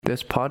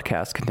This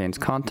podcast contains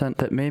content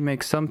that may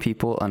make some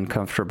people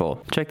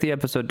uncomfortable. Check the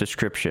episode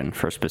description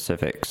for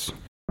specifics.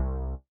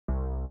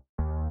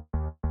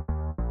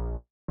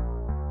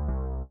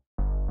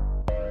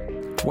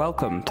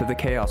 Welcome to the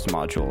Chaos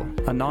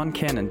Module, a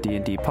non-canon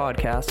D&D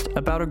podcast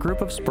about a group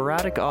of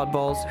sporadic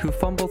oddballs who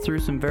fumble through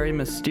some very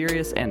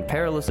mysterious and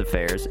perilous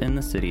affairs in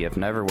the city of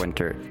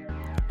Neverwinter.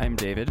 I'm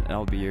David, and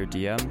I'll be your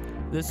DM.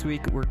 This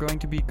week, we're going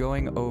to be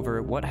going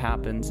over what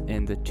happens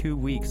in the 2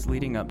 weeks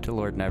leading up to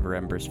Lord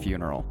Neverember's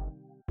funeral.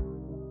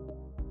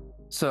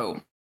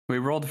 So, we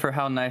rolled for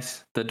how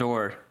nice the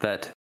door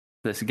that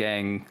this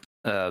gang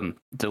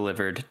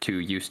delivered to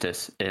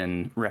Eustace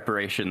in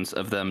reparations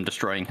of them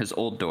destroying his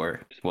old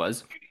door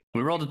was.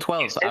 We rolled a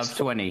 12 out of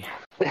 20.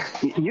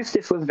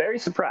 Eustace was very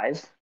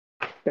surprised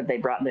that they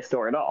brought this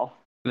door at all.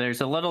 There's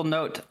a little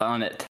note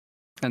on it,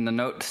 and the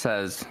note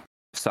says,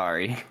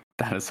 sorry.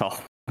 That is all.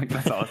 Like,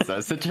 that's all it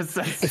says. It just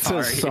says sorry.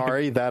 It says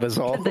sorry, that is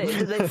all.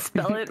 Did they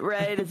spell it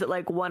right? Is it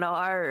like one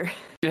R?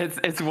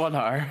 It's one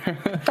R.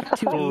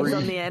 Two E's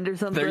on the end or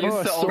something? They're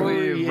used to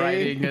only sorry,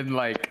 writing in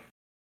like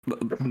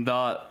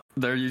not.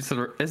 They're used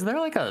to. Is there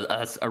like a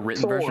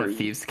written version of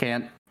Thieves'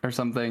 Cant or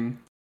something?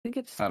 I think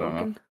it's I spoken.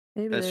 don't know.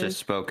 Maybe It's just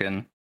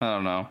spoken. I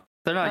don't know.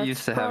 They're not That's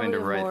used to having to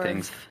probably write more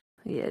things.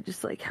 Yeah,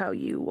 just like how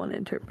you want to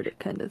interpret it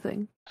kind of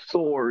thing.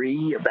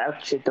 Sorry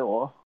about your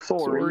door.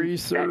 Sorry,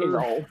 Sorry, that is sir.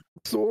 all.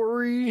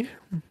 Sorry.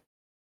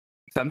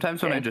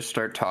 Sometimes when I Yeah. just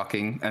start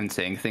talking and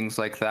saying things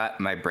like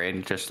that, my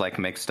brain just like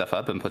makes stuff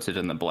up and puts it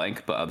in the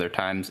blank, but other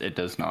times it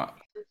does not.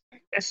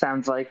 It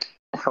sounds like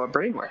how a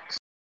brain works.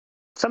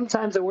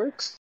 Sometimes it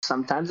works,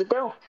 sometimes it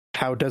don't.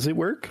 How does it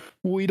work?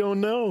 We don't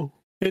know.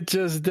 It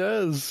just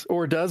does.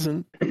 Or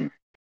doesn't.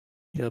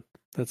 Yep,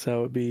 that's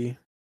how it be.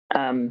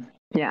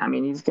 Yeah, I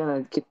mean, he's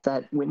gonna get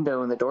that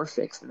window and the door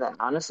fixed. And then,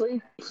 honestly,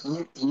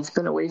 he's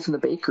been away from the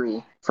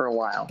bakery for a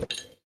while.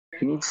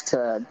 He needs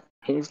to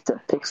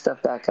pick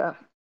stuff back up.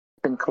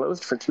 Been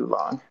closed for too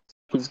long.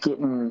 He's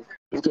getting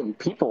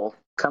people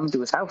come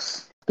to his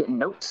house, getting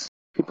notes.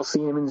 People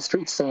seeing him in the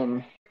streets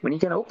saying, "When are you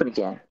gonna open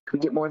again? Can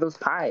we get more of those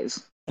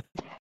pies?"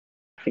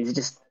 He's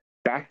just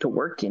back to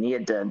work, and he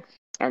had to.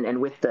 And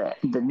with the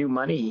new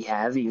money he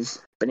has,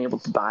 he's been able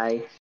to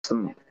buy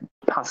some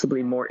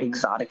possibly more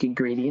exotic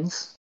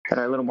ingredients that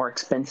are a little more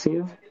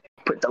expensive.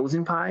 Put those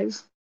in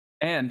pies.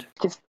 And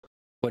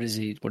What does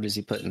he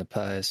put in the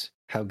pies?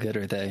 How good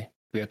are they?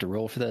 We have to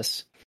roll for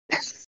this.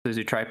 does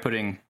he try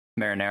putting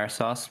marinara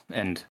sauce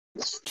and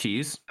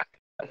cheese?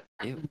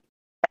 Ew.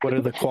 What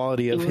are the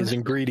quality of his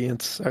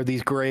ingredients? Are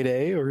these grade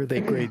A or are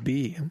they grade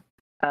B?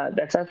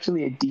 That's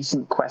actually a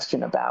decent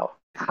question about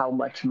how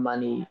much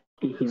money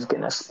he's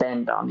going to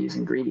spend on these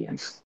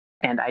ingredients.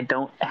 And I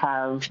don't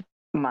have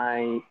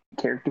my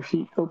character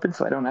sheet open,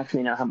 so I don't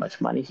actually know how much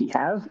money he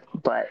has,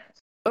 but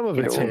Some of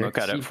it's We'll here. look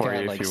at it You've for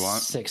got you like if you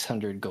want.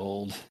 600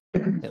 gold,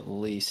 at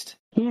least.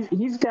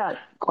 he's got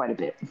quite a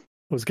bit.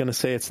 Was going to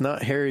say it's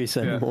not Harry's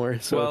anymore,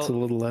 so it's a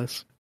little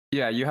less.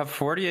 Yeah, you have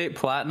 48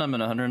 platinum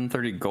and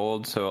 130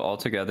 gold, so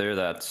altogether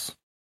that's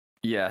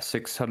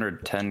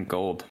 610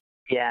 gold.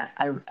 Yeah,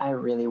 I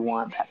really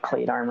want that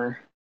plate armor.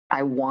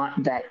 I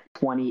want that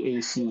 20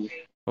 AC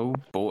Oh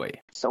boy.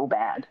 so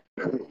bad.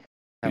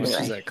 How much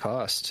does that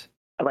cost?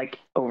 Like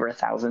over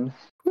 1,000,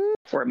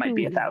 or it might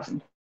be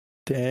 1,000.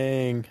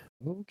 Dang.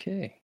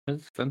 Okay.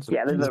 That's expensive.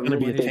 Yeah, there's He's a gonna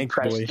be really a big tank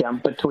price boy.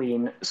 jump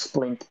between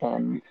splint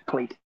and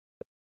plate.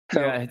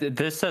 So, Yeah,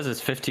 this says it's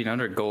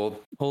 1,500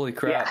 gold. Holy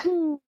crap.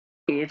 yeah,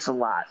 it's a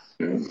lot.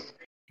 I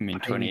mean,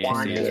 20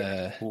 want AC it.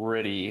 is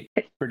pretty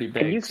And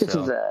big. Eustace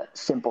So. is a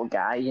simple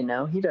guy, you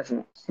know. He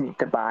doesn't need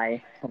to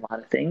buy a lot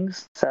of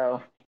things.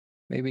 So,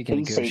 Maybe we can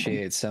He's saving.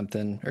 negotiate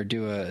something or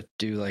do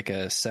like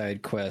a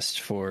side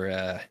quest for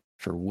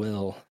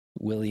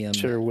William.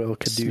 Sure, Will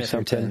could do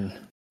something.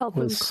 Smitherton. Help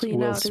him Was clean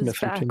Will out his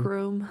back Smitherton.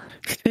 room.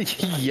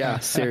 Yeah,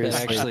 That'd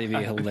seriously. actually be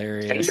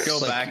hilarious. Let's go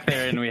Like, back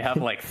there and we have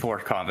like 4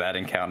 combat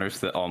encounters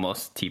that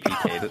almost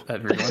TPK'd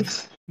everyone.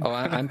 Oh,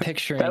 I'm That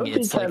picturing would be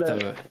it's like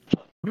kinda-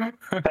 the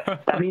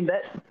I mean,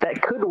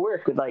 that could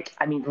work with, like,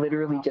 I mean,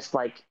 literally just,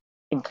 like,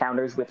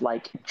 encounters with,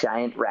 like,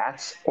 giant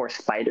rats or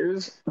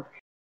spiders,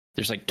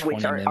 there's like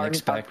which 20 are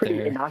mimics back pretty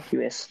there.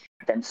 innocuous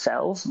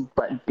themselves,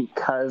 but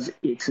because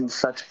it's in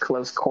such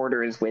close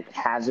quarters with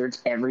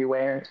hazards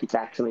everywhere, it's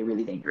actually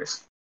really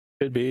dangerous.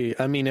 Could be.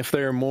 I mean, if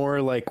there are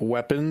more like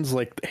weapons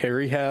like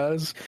Harry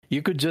has,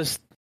 you could just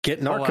get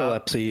Pull out.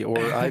 narcolepsy or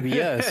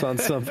IBS on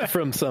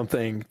from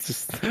something.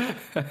 Just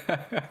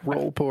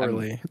roll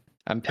poorly.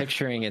 I'm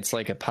picturing it's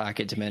like a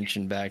pocket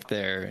dimension back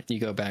there. You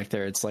go back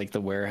there, it's like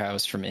the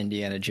warehouse from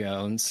Indiana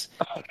Jones.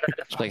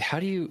 It's like, how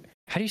do you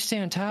stay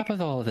on top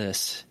of all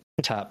this?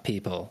 Top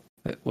people.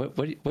 What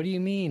do you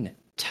mean?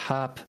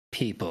 Top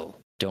people.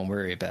 Don't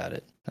worry about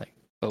it. Like,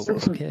 oh,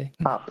 okay.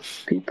 Top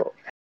people.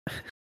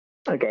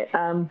 Okay,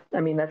 I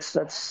mean,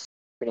 that's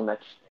pretty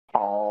much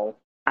all.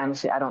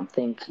 Honestly, I don't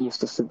think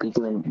Eustace would be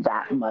doing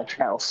that much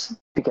else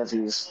because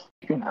he's,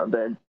 you know,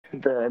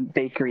 the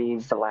bakery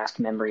is the last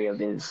memory of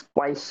his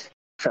wife,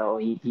 so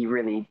he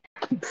really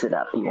keeps it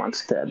up.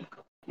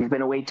 He's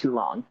been away too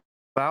long.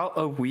 About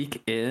a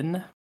week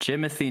in,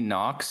 Jimothy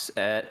knocks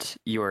at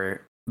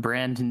your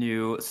brand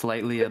new,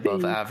 slightly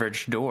above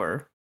average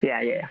door.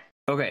 Yeah.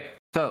 Okay,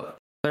 so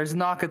there's a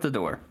knock at the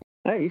door.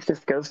 Eustace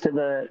goes to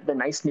the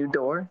nice new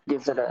door,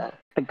 gives it a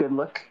good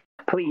look.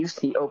 Pleased,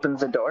 he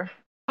opens the door.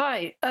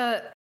 Hi,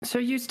 Sir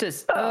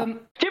Eustace.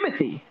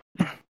 Jimothy!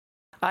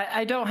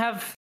 I don't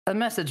have a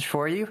message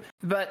for you,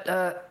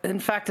 but in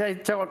fact, I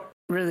don't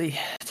really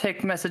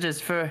take messages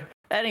for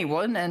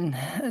anyone, and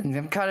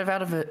I'm kind of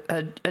out of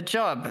a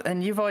job,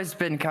 and you've always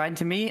been kind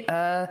to me.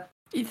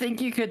 You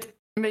think you could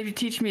maybe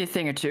teach me a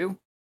thing or two?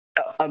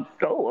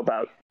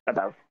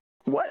 About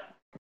what?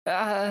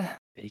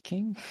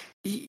 Baking?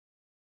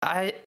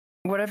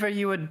 Whatever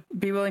you would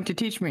be willing to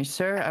teach me,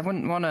 sir. I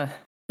wouldn't want to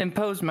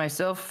impose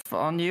myself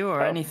on you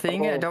or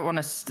anything. I don't want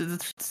to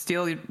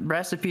steal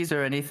recipes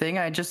or anything.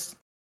 I just...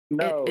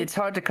 No. It's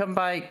hard to come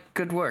by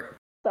good work.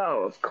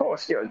 Oh, of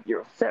course,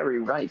 you're very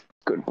right,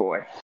 good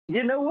boy.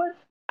 You know what?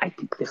 I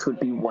think this would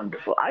be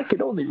wonderful. I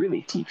could only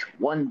really teach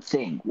one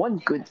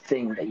good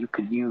thing that you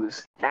could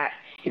use. That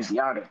is the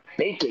art of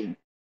baking.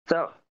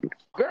 So,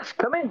 yes,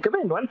 come in.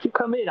 Why don't you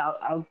come in?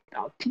 I'll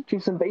teach you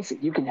some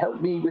basic. You can help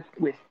me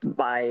with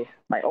my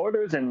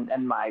orders and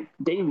my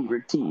daily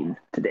routine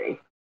today.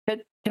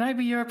 Can I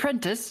be your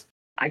apprentice?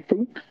 I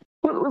think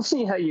we'll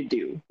see how you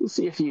do. We'll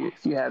see if you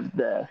have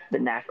the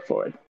knack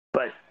for it.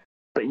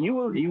 But you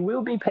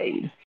will be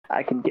paid.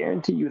 I can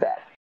guarantee you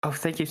that. Oh,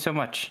 thank you so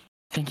much.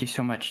 Thank you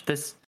so much.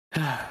 This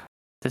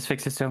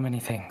fixes so many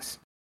things.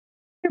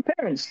 Your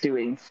parents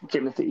doing,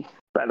 Jimothy,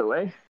 by the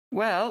way?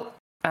 Well,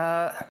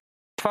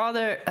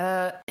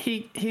 Father,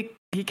 he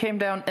came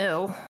down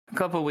ill a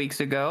couple weeks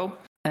ago,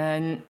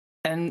 and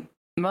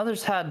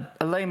Mother's had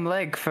a lame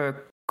leg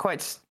for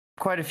quite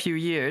a few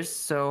years,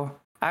 so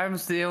I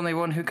was the only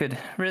one who could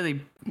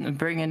really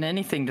bring in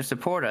anything to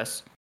support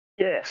us.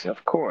 Yes,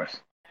 of course.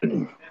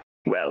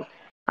 Well,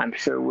 I'm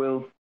sure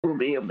we'll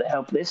be able to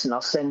help this, and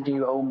I'll send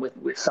you home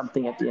with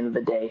something at the end of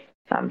the day.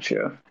 I'm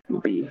sure will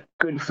be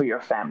good for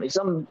your family.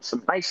 Some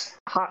nice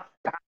hot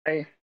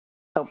pie.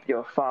 Help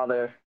your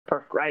father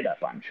perk right up,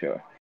 I'm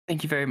sure.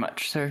 Thank you very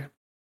much, sir.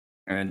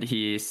 And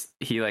he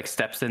like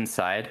steps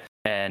inside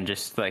and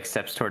just like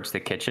steps towards the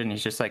kitchen.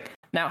 He's just like,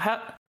 now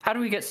how do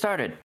we get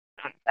started?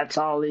 That's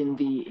all in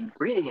the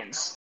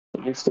ingredients.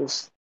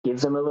 Eustace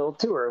gives him a little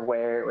tour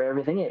where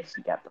everything is.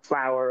 You got the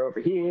flour over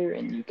here,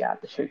 and you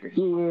got the sugar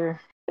here,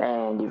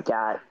 and you've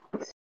got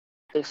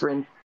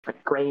different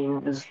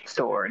grains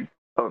stored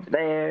over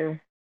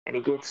there. And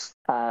he gets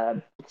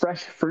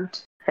fresh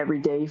fruit every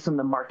day from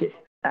the market.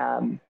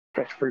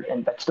 Fresh fruit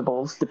and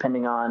vegetables,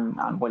 depending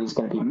on what he's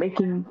going to be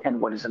making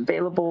and what is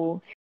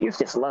available.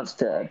 Eustace loves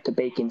to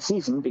bake in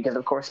season because,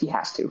 of course, he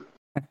has to.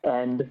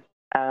 And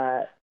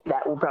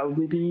that will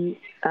probably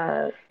be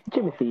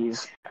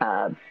Jimothy's.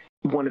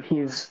 One of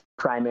his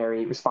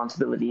primary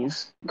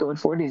responsibilities going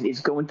forward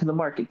is going to the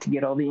market to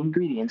get all the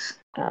ingredients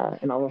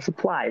and all the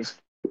supplies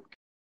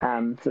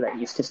so that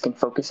Eustace can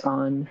focus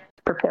on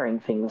preparing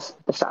things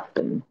at the shop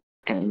and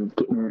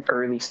getting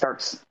early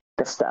starts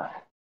to stuff.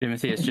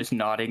 Jimothy is just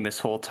nodding this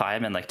whole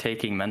time and like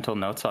taking mental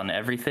notes on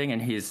everything,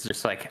 and he's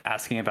just like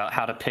asking about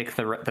how to pick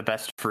the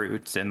best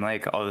fruits and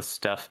like all this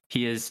stuff.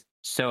 He is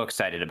so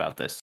excited about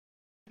this.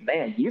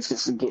 Man,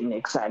 Eustace is getting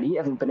excited. He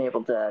hasn't been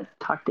able to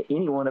talk to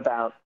anyone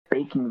about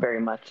baking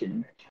very much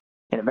in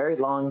a very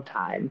long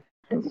time.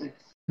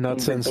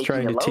 Not since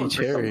trying to teach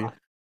Harry,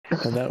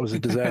 and that was a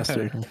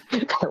disaster.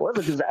 That was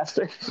a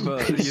disaster.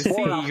 Well,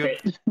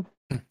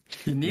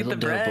 you need the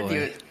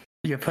bread.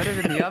 You put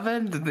it in the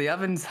oven. The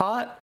oven's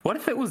hot. What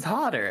if it was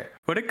hotter?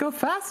 Would it go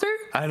faster?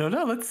 I don't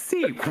know. Let's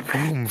see.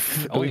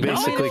 We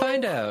basically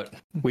find out.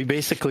 We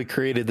basically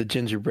created the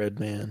gingerbread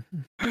man.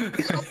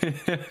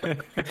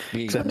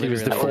 Except he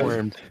was Literally.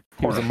 deformed.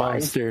 He was a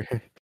monster.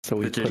 So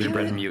we The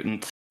gingerbread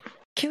mutant.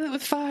 Kill it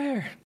with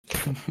fire.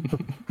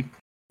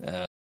 Oh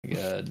my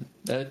god,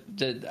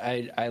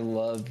 I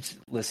loved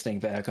listening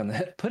back on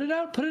that. Put it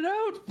out.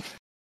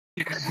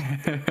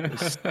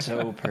 It's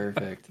so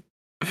perfect.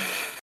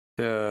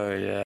 Oh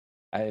yeah.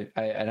 I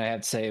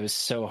have to say it was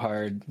so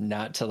hard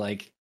not to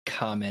like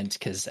comment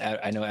because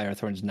I know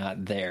Arathorn's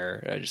not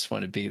there. I just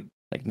want to be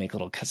like make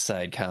little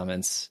side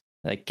comments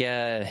like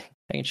I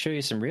can show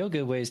you some real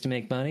good ways to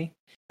make money.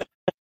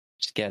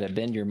 Just gotta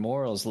bend your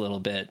morals a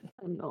little bit.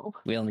 Oh, no.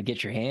 We only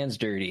get your hands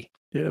dirty.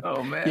 Yep.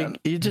 Oh man.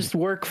 You just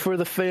work for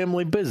the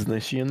family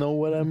business. You know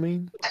what I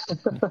mean?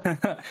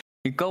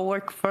 You go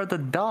work for the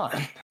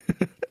Dawn.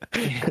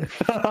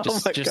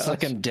 Just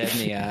look him dead in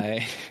the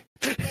eye.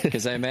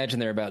 Because I imagine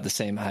they're about the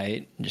same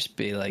height. Just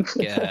be like,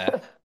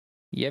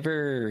 you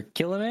ever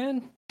kill a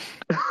man?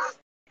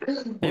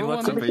 He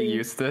looks up at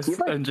Eustace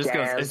and just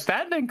goes, "Is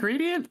that an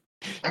ingredient?"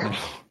 No.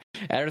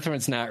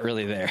 Arathorn's not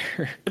really there.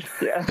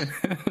 Yeah.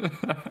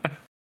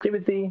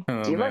 Timothy,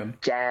 Oh, do you man.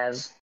 like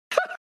jazz?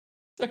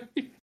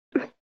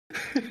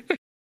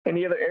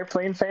 Any other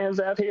airplane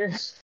fans out here?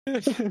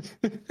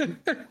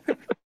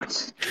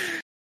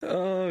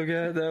 Oh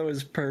god, that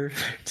was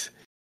perfect.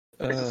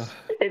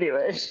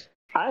 Anyway,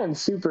 I am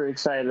super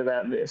excited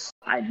about this.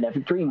 I'd never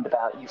dreamed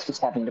about Eustace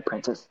having an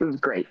apprentice. It was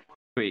great.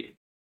 Sweet.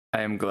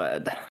 I am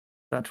glad.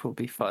 That will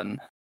be fun.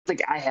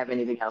 Like I have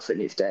anything else that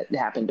needs to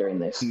happen during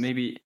this.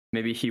 Maybe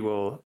he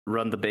will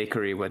run the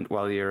bakery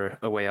while you're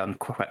away on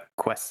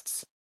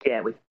quests.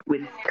 Yeah, with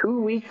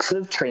 2 weeks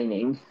of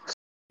training.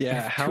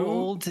 Yeah, how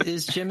old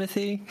is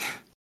Jimothy?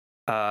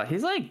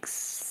 He's like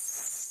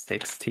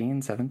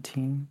 16,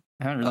 17.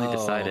 I haven't really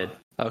decided.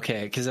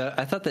 Okay, because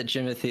I thought that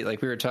Jimothy,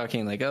 like we were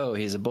talking, like, oh,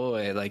 he's a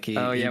boy, like he.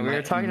 Oh yeah, we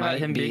were talking about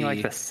him be... being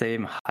like the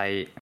same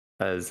height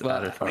as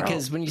Adithar.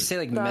 Because when you say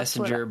like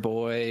messenger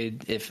boy,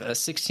 if a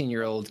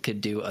 16-year-old could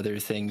do other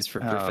things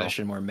for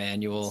profession, more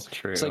manual,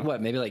 it's like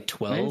what, maybe like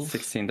 12? Maybe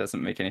 16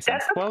 doesn't make any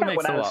sense. That's 12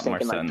 makes a lot more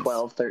like sense.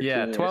 12, 13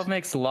 yeah, 12 years.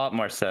 makes a lot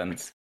more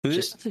sense.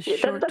 Just a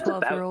short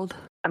 12-year-old.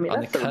 I mean,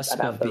 on that's the cusp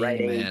about of the being right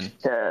a age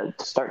man.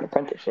 to start an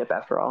apprenticeship,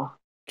 after all.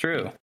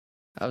 True.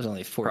 I was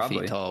only 4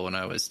 Probably. feet tall when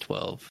I was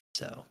 12,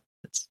 so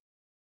it's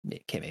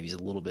okay. Maybe he's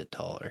a little bit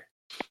taller.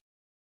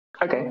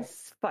 Okay. I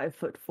was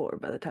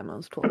 5'4" by the time I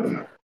was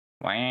 12.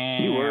 Wow.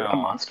 You were a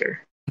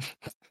monster.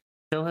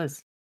 Still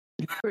is.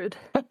 Rude.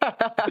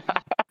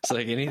 It's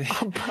like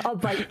anything. I'll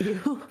bite you.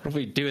 What do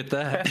we do with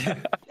that?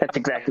 That's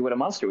exactly what a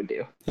monster would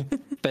do.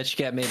 Bet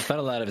you got made fun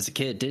a lot of as a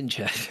kid, didn't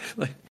you?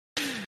 Like,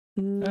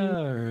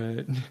 all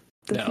right.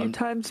 The few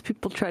times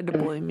people tried to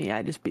bully me,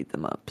 I just beat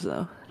them up.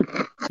 So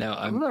No,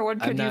 Another one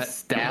could you not...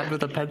 stab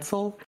with a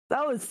pencil?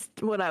 that was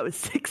when I was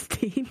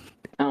 16.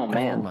 Oh,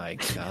 man. Oh my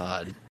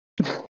god.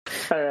 All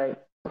right.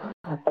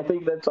 I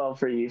think that's all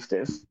for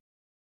Eustace.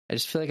 I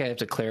just feel like I have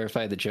to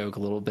clarify the joke a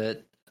little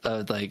bit.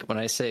 Like when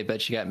I say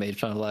bet you got made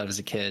fun of a lot as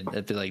a kid,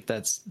 it'd be like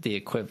that's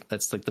the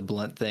that's like the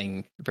blunt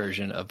thing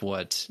version of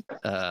what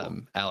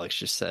Alex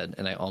just said,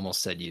 and I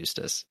almost said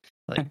Eustace.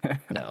 Like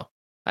no.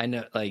 I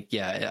know, like,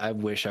 yeah, I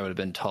wish I would have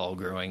been tall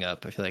growing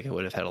up. I feel like I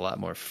would have had a lot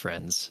more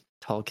friends.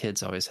 Tall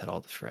kids always had all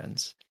the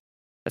friends.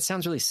 That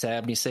sounds really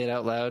sad when you say it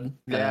out loud.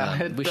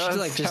 Yeah, we should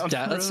like just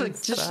die. Let's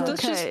like just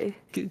Okay.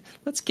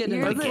 let's get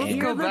into the game.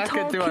 You're the back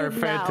tall into our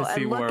kid now,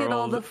 fantasy and look at all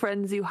world. the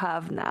friends you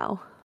have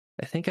now.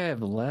 I think I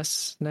have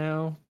less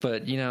now,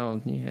 but you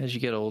know, as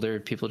you get older,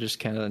 people just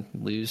kind of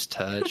lose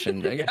touch.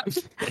 And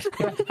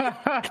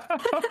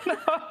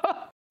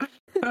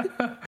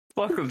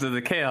Welcome to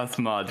the Chaos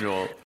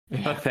Module,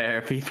 a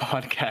therapy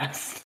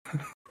podcast.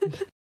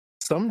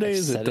 Some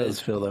days it said does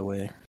it. feel that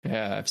way.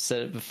 yeah, I've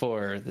said it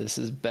before. This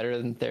is better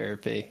than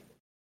therapy.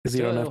 Because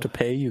you don't have to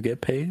pay, you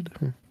get paid.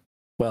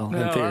 Well, No,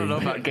 in I theory. don't know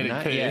about getting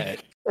Not paid.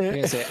 yet. I'm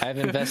gonna say I've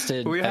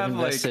invested. We I've have,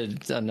 like-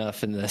 invested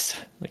enough in this.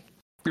 Like,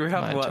 We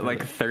have Mine's what, like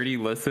really- 30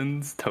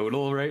 listens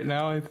total right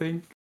now, I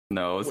think?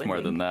 No, it's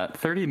more than that.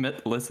 30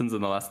 listens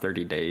in the last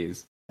 30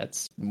 days.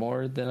 that's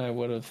more than I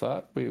would have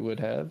thought we would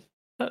have.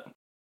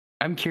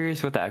 I'm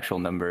curious what the actual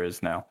number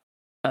is now.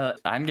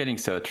 I'm getting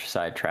so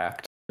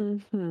sidetracked.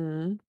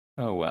 Mm-hmm.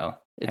 Oh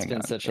well. It's Hang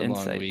been on. such a long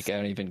Insights. week. I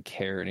don't even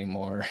care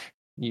anymore.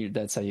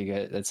 That's how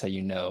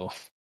you know.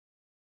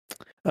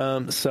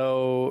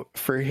 So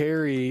for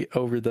Harry,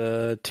 over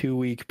the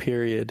 2-week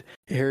period,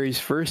 Harry's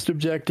first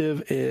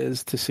objective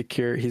is to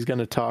secure. He's going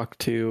to talk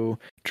to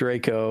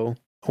Draco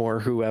or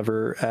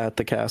whoever at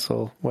the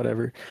castle,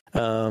 whatever,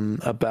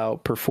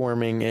 about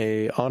performing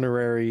a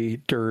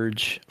honorary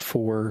dirge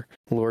for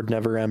Lord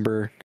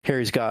Neverember.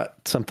 Harry's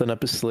got something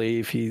up his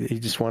sleeve. He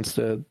just wants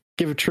to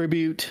give a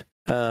tribute.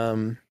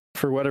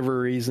 For whatever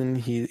reason,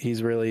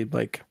 he's really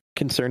like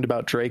concerned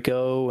about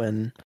Draco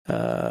and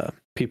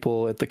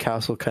people at the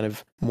castle kind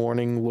of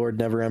mourning Lord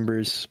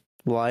Neverember's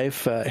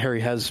life. Harry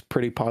has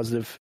pretty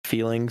positive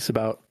feelings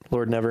about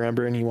Lord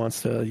Neverember, and he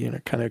wants to,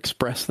 kind of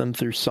express them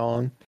through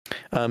song.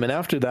 And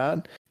after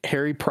that,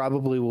 Harry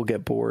probably will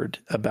get bored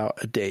about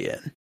a day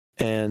in,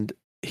 and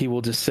he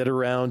will just sit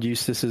around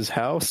Eustace's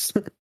house,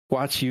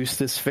 watch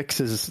Eustace fix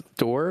his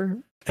door,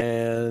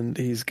 and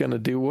he's going to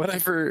do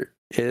whatever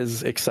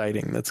is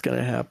exciting that's going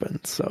to happen.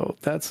 So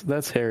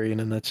that's Harry in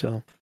a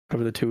nutshell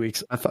over the 2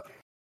 weeks.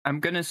 I'm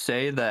going to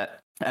say that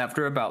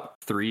after about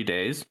 3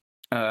 days,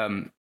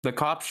 the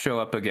cops show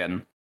up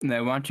again, and they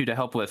want you to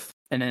help with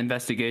an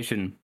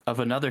investigation of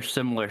another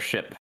similar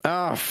ship.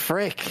 Oh,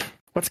 frick.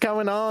 What's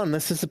going on?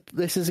 This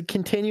is a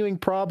continuing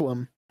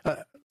problem.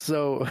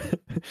 So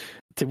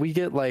did we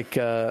get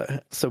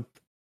so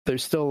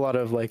there's still a lot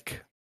of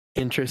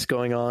interest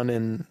going on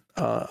in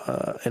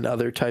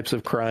other types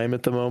of crime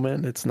at the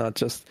moment. It's not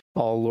just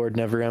all Lord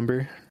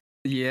Neverember.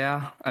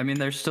 Yeah, I mean,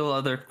 there's still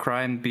other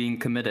crime being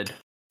committed.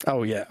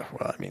 Oh yeah.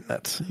 Well, I mean,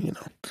 that's,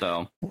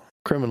 So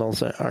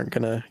criminals aren't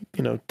gonna,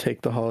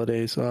 take the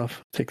holidays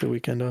off, take the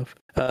weekend off.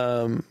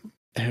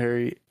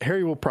 Harry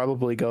will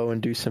probably go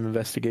and do some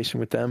investigation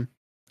with them.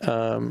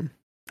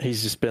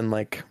 He's just been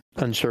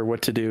unsure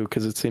what to do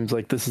because it seems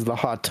like this is the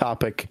hot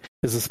topic.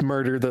 Is this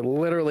murder that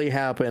literally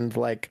happened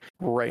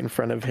right in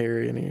front of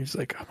Harry, and he's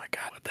like, oh my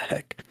god, what the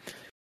heck?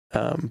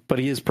 But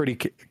he is pretty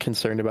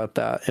concerned about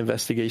that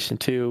investigation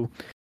too.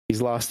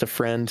 He's lost a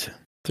friend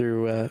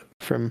through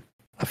from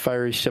a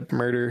fiery ship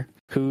murder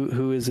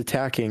who is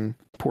attacking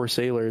poor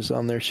sailors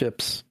on their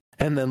ships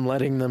and then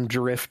letting them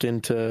drift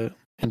into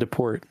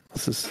port.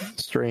 This is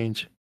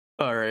strange.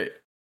 all right.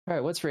 All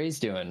right, what's Ray's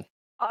doing?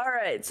 All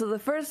right, so the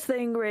first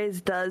thing Reyes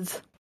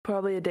does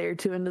probably a day or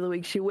two into the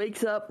week, she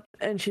wakes up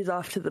and she's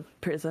off to the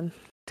prison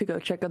to go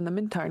check on the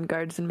Mintarn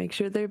guards and make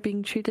sure they're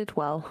being treated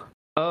well.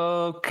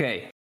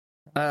 Okay.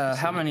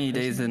 How many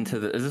days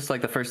into is this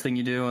like the first thing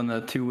you do in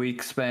the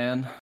 2-week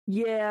span?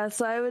 Yeah,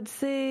 so I would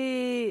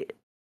say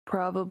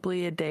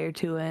probably a day or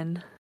two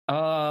in.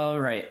 All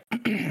right.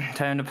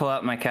 Time to pull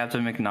out my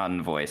Captain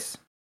McNaughton voice.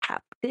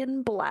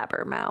 Captain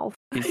Blabbermouth.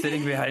 He's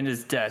sitting behind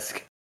his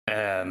desk.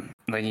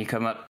 When you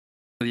come up,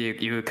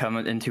 you come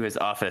into his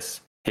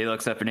office. He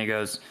looks up and he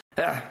goes,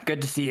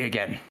 good to see you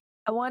again.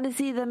 I want to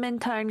see the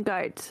Mintarn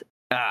guards.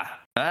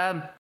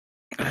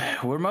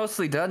 We're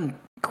mostly done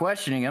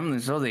questioning them.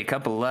 There's only a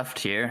couple left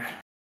here.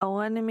 I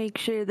want to make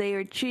sure they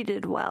are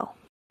treated well.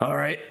 All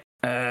right.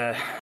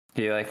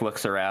 He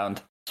looks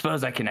around.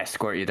 Suppose I can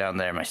escort you down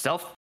there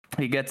myself.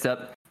 He gets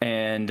up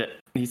and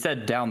he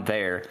said down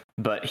there,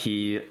 but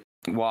he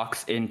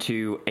walks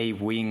into a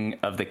wing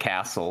of the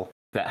castle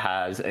that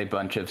has a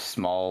bunch of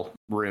small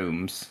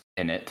rooms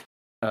in it.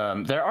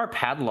 There are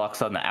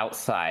padlocks on the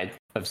outside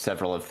of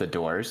several of the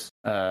doors.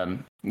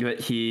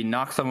 He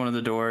knocks on one of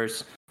the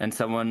doors and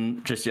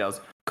someone just yells,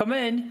 "Come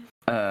in!"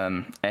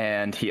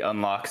 And he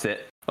unlocks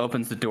it,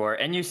 opens the door,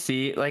 and you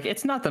see,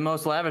 it's not the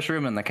most lavish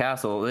room in the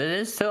castle. It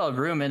is still a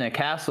room in a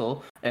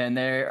castle, and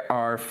there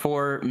are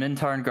 4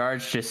 Mintarn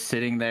guards just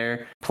sitting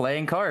there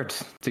playing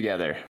cards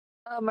together.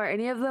 Are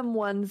any of them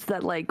ones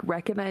that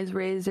recognize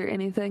Rays or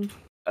anything?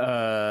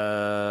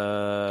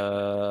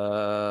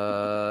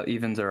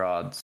 Evens or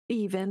odds?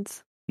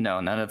 Evens. No,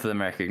 none of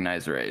them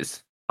recognize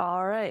Rays.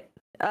 All right.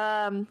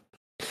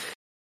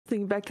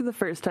 Thinking back to the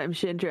first time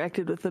she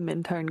interacted with the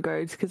Mintarn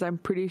guards, because I'm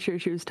pretty sure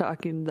she was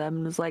talking to them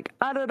and was like,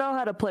 "I don't know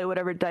how to play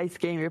whatever dice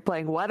game you're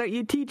playing. Why don't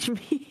you teach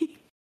me?"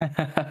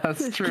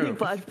 That's true.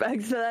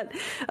 Flashbacks to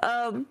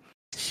that.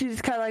 She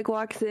just kind of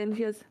walks in.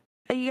 She goes,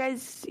 "Are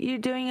you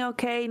doing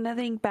okay?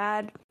 Nothing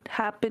bad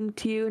happened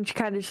to you?" And she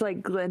kind of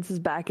just glances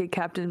back at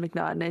Captain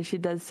McNaughton as she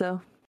does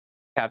so.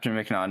 Captain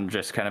McNaughton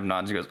just kind of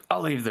nods and goes,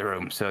 "I'll leave the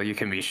room so you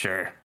can be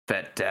sure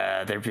that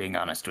they're being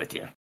honest with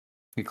you."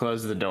 He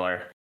closes the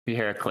door. You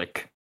hear a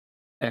click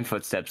and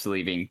footsteps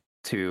leaving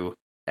to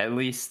at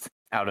least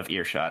out of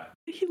earshot.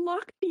 He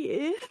locked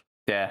me in?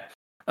 Yeah.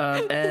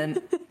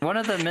 And one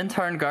of the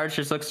Mintarn guards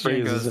just looks at you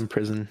and goes, in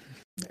prison.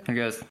 And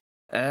goes,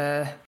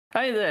 "Hi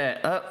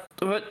there.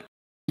 What?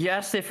 You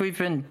asked if we've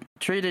been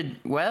treated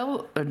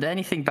well? Or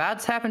anything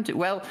bad's happened to?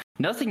 Well,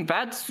 nothing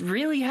bad's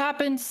really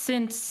happened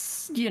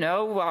since,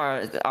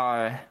 our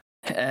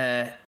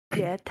the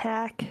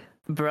attack.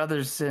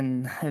 Brothers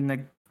in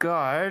the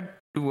guard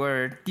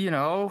were,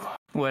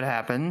 what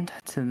happened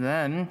to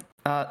them.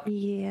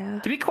 Yeah.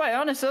 To be quite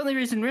honest, the only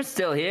reason we're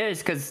still here is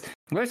because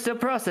we're still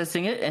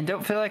processing it and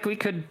don't feel like we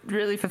could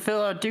really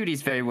fulfill our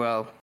duties very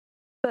well."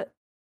 But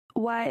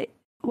why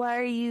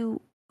are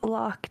you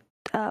locked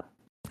up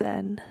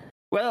then?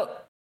 Well,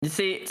 you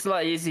see, it's a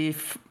lot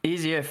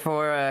easier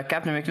for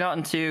Captain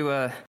McNaughton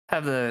to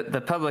have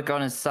the public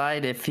on his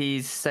side if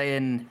he's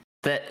saying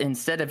that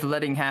instead of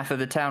letting half of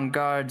the town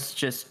guards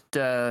just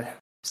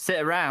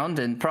sit around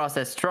and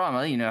process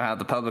trauma, you know how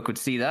the public would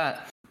see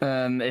that,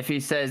 if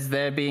he says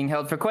they're being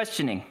held for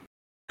questioning.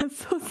 That's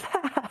so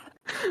sad.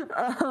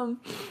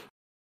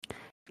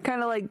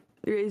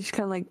 Rage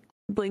kind of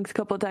blinks a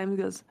couple of times and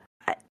goes,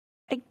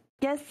 I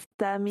guess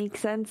that makes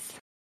sense.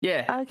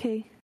 Yeah.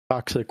 Okay.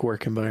 Toxic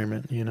work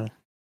environment,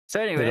 So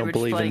anyway, they don't we're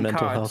believe just in playing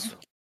mental cards. health.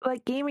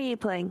 What game are you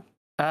playing?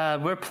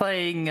 We're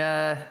playing,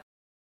 oh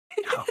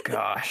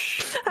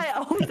gosh. I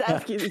always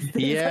ask you these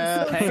things.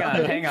 Yeah.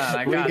 Hang on.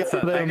 I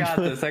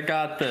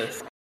got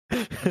this.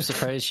 I'm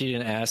surprised you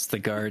didn't ask the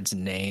guard's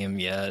name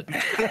yet.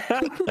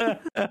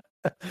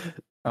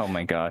 Oh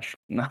my gosh.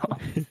 No.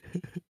 Wait,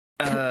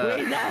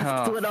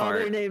 that's what all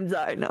their fart. names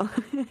are. No.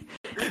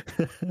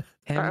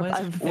 And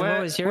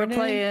what was your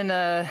name?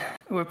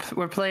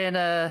 We're playing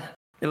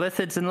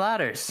Illithids and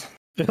Ladders.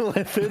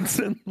 Illithids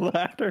and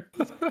ladders.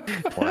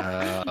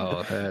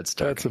 Wow, that's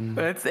dark.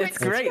 It's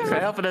great for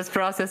helping us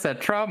process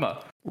that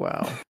trauma.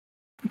 Wow.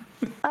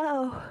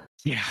 Oh.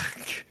 Yeah.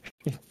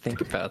 Think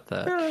about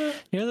that.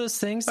 You know those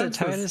things that That's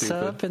so tied us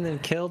stupid. up and then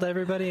killed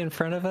everybody in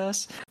front of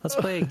us? Let's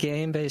play a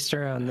game based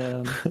around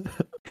them.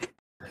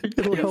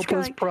 It'll help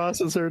kinda us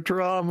process our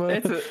trauma.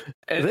 It This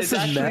is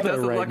actually meta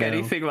doesn't right look now.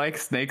 anything like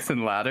Snakes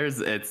and Ladders.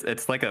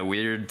 It's like a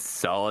weird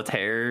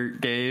solitaire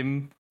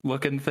game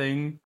looking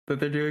thing that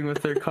they're doing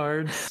with their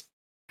cards.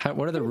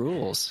 What are the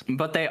rules?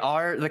 But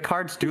the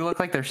cards do look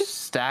like they're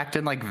stacked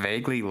in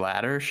vaguely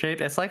ladder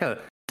shaped. It's like a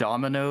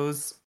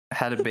dominoes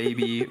had a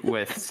baby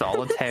with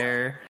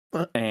solitaire.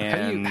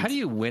 And How do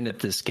you win at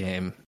this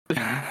game?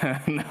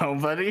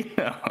 nobody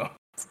knows.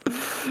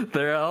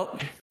 They're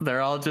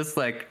all just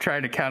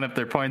trying to count up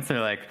their points. They're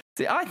like,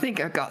 "See, I think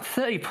I've got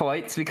 30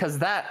 points because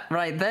that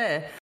right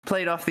there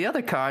played off the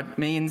other card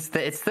means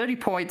that it's 30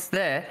 points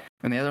there."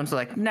 And the other ones are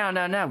like, no,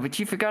 but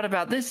you forgot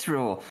about this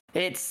rule.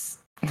 It's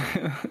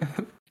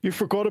You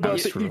forgot about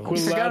House the rules. equilateral.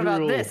 you forgot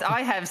about this.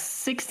 I have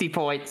 60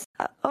 points.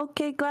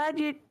 Okay, glad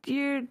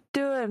you're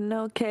doing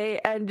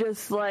okay. And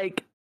just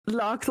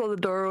knocks on the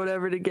door or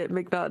whatever to get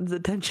McNaughton's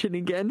attention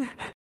again.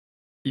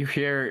 You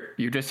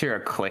just hear a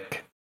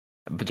click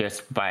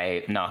just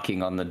by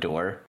knocking on the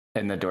door,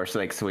 and the door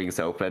like swings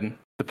open.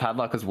 The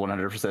padlock is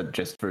 100%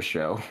 just for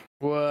show.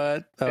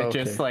 What? Oh, It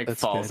just like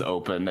That's falls good.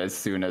 open as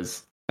soon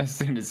as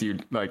you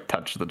like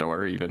touch the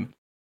door even.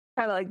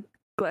 Kind of like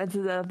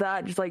glances at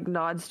that, just like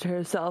nods to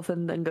herself,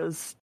 and then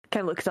goes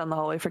kind of looks down the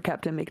hallway for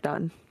Captain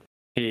McNaughton.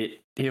 He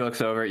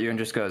looks over at you and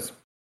just goes,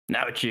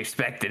 "Not what you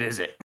expected, is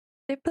it?"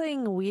 They're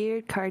playing a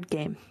weird card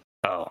game.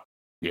 Oh,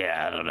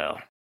 yeah, I don't know.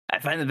 I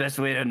find the best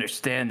way to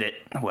understand it,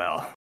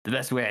 well, the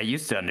best way I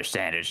used to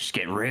understand it is just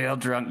get real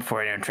drunk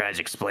before anyone tries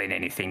to explain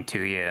anything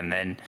to you, and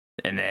then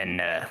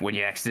when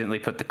you accidentally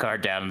put the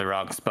card down in the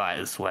wrong spot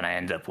is when I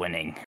end up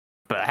winning.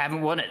 But I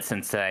haven't won it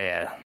since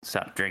I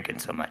stopped drinking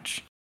so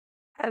much.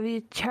 Have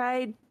you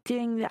tried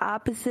doing the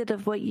opposite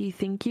of what you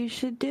think you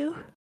should do?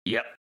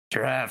 Yep,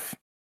 sure have.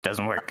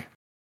 Doesn't work.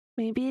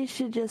 Maybe you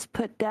should just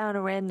put down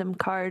a random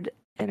card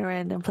in a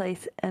random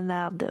place, and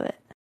that'll do it.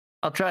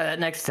 I'll try that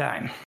next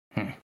time.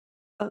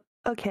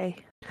 Okay.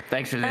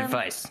 Thanks for the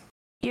advice.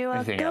 You're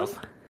welcome. Anything else?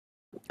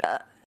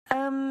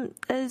 I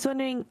was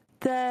wondering,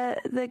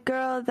 the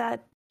girl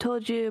that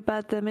told you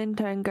about the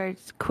intern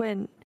guards,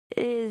 Quinn,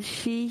 is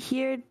she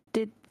here?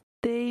 Did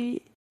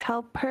they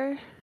help her?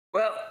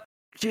 Well,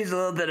 she's a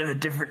little bit of a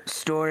different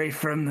story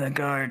from the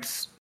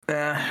guards.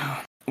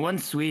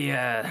 Once we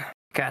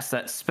cast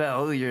that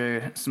spell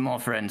your small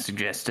friend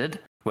suggested,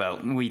 well,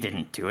 we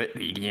didn't do it.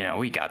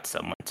 We got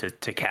someone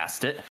to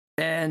cast it.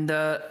 And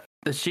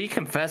she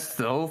confessed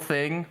the whole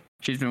thing.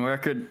 She's been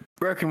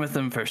working with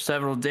them for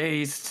several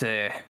days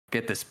to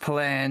get this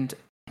planned.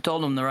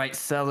 Told them the right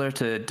cellar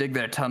to dig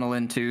their tunnel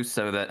into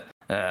so that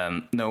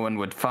no one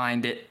would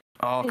find it.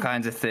 All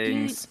kinds of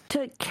things. You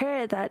took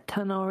care of that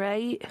tunnel,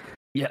 right?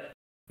 Yep,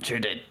 sure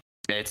did.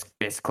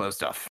 It's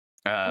closed off.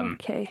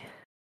 Okay.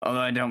 Although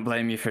I don't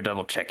blame you for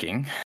double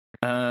checking.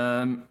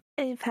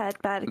 I've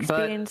had bad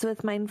experience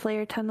with Mind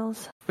Flayer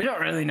tunnels. We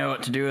don't really know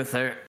what to do with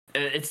her.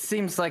 It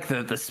seems like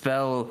the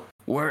spell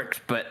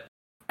worked, but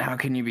how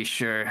can you be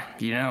sure,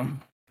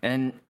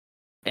 And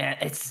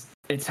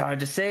it's hard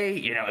to say,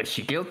 is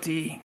she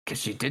guilty? Because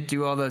she did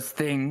do all those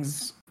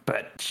things,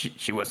 but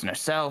she wasn't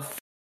herself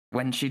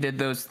when she did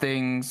those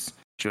things.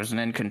 She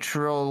wasn't in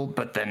control,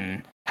 but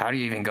then how do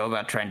you even go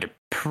about trying to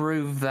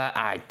prove that?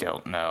 I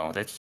don't know.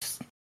 That's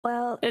just...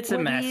 Well, it's a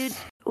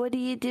mess. What do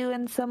you do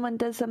when someone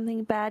does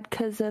something bad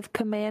because of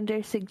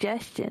Commander's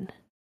suggestion?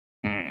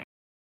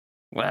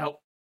 Well,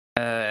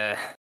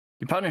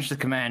 you punish the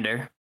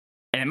commander,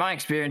 and in my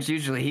experience,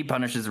 usually he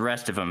punishes the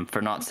rest of them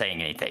for not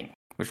saying anything,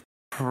 which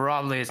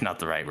probably is not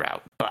the right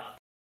route, but...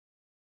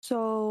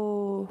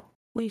 So,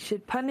 we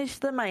should punish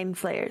the Mind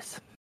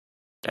Flayers.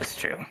 That's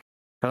true.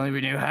 If only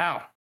we knew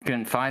how.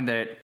 Couldn't find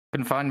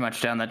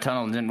much down that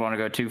tunnel and didn't want to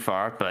go too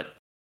far, but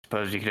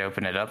suppose you could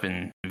open it up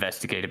and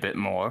investigate a bit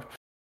more.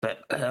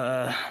 But,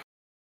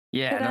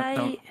 yeah. Could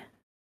I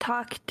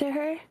talk to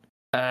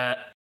her?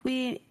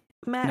 We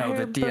met her.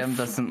 No, the DM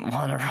doesn't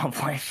want to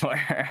roleplay for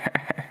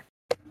her.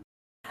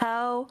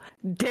 How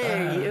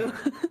dare you?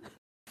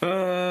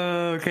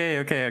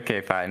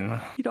 Okay, fine.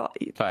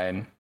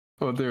 Fine.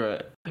 We'll do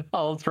it.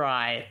 I'll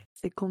try.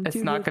 It's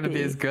not going to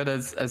be as good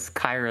as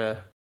Kyra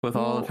with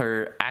all of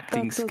her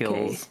acting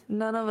skills. Okay.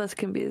 None of us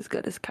can be as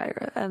good as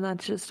Kyra, and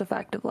that's just a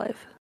fact of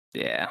life.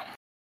 Yeah.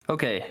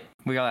 Okay,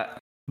 we got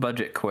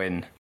budget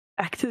Quinn.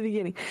 Back to the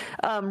beginning.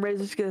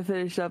 Razor's gonna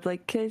finish up. We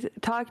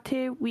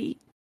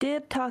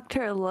did talk to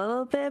her a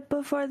little bit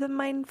before the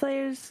Mind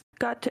Flayers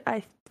got to.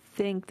 I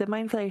think the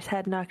Mind Flayers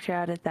had knocked her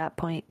out at that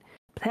point,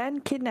 but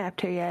hadn't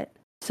kidnapped her yet.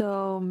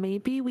 So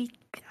maybe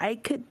I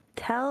could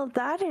tell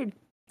that, or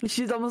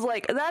she's almost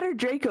like that, or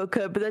Draco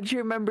could. But then she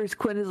remembers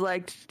Quinn is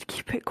like, just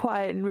keep it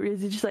quiet, and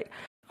Razor's just like,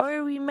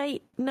 or we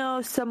might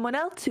know someone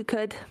else who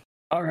could.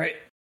 All right.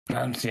 I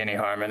don't see any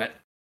harm in it.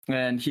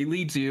 And he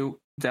leads you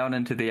down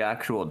into the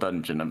actual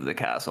dungeon of the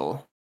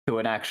castle, to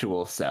an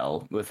actual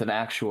cell with an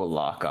actual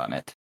lock on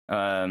it.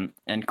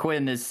 And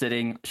Quinn is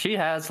sitting. She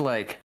has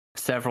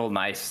several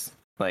nice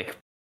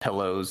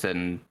pillows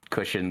and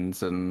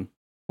cushions and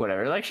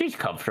whatever. She's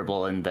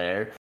comfortable in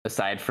there.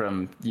 Aside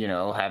from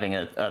having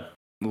a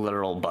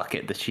literal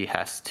bucket that she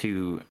has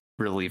to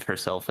relieve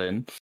herself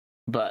in.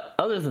 But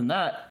other than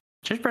that,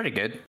 she's pretty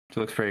good. She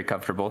looks pretty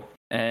comfortable.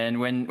 And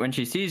when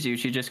she sees you,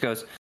 she just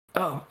goes,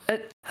 "Oh,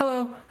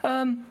 hello.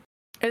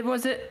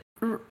 Was it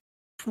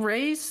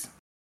Raze?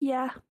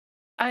 Yeah.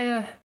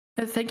 I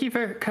thank you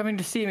for coming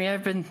to see me.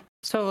 I've been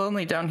so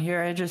lonely down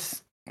here.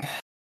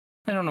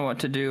 I don't know what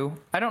to do.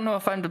 I don't know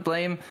if I'm to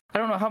blame. I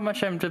don't know how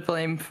much I'm to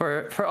blame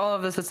for all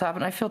of this that's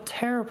happened. I feel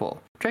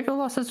terrible. Draco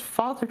lost his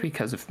father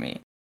because of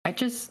me.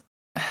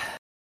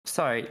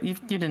 Sorry, you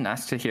didn't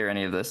ask to hear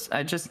any of this.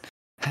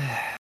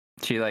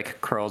 She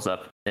curls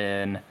up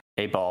in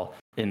a ball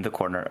in the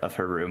corner of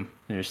her room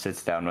and just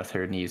sits down with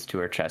her knees to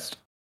her chest.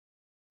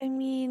 I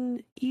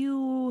mean,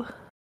 you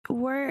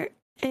weren't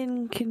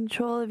in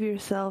control of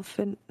yourself,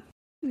 and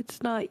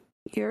it's not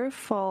your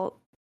fault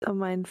the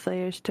Mind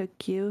Flayers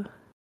took you.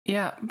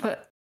 Yeah,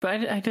 but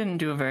I didn't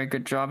do a very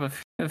good job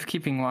of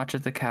keeping watch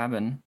at the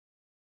cabin.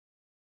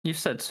 You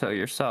said so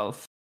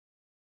yourself.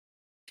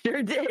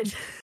 Sure did.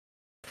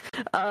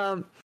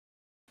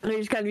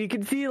 You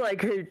can see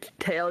like her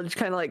tail just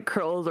kind of like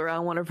curls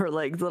around one of her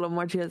legs a little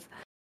more. She goes,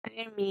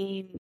 I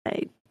mean,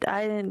 I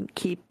didn't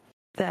keep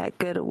that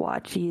good a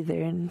watch either,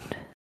 and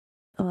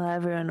well,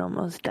 everyone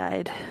almost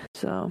died.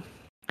 So,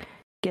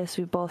 guess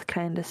we both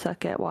kind of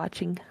suck at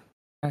watching.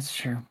 That's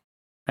true.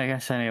 I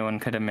guess anyone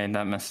could have made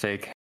that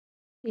mistake.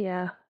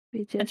 Yeah,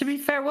 we just. And to be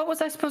fair, what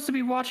was I supposed to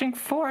be watching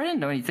for? I didn't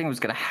know anything was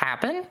going to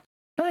happen.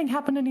 Nothing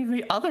happened any of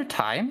the other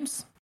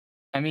times.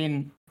 I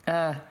mean,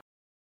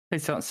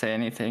 please don't say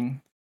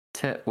anything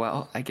to,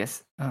 well, I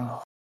guess,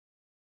 oh.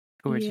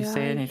 Who would you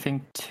say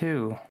anything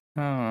to?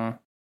 Oh.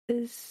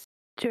 Does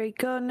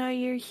Draco know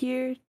you're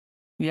here?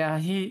 Yeah,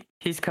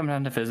 he's come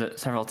down to visit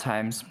several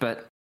times,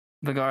 but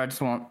the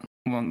guards won't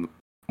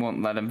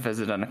let him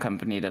visit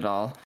unaccompanied at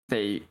all.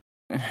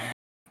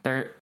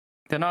 They're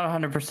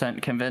not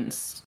 100%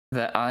 convinced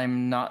that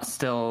I'm not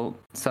still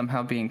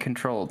somehow being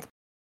controlled.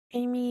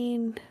 I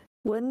mean,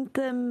 wouldn't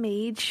the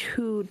mage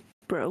who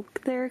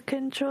broke their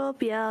control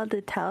be able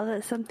to tell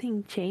that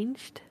something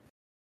changed?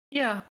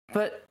 Yeah,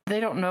 but they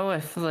don't know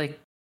if like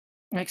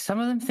some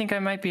of them think I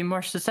might be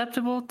more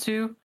susceptible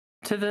to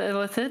the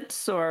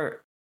illithids,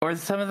 or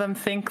some of them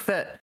think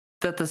that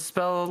the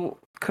spell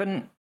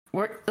couldn't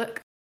work.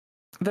 Look,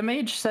 the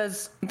mage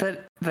says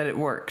that it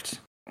worked,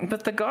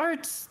 but the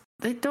guards,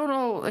 they don't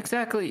know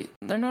exactly.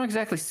 They're not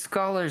exactly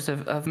scholars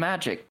of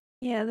magic.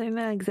 Yeah, they're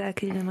not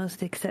exactly the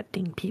most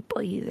accepting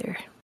people either.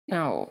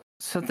 No,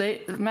 so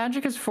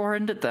magic is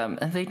foreign to them,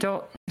 and they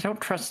don't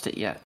trust it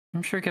yet.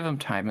 I'm sure give them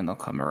time and they'll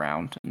come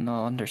around and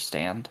they'll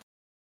understand.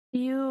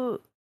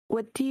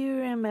 What do you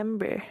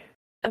remember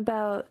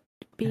about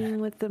being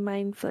with the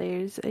Mind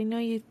Flayers? I know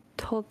you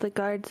told the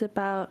guards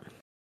about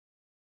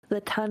the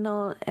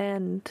tunnel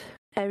and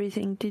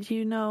everything. Did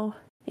you know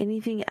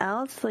anything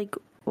else? Like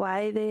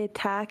why they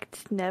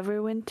attacked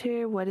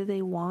Neverwinter? What do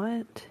they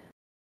want?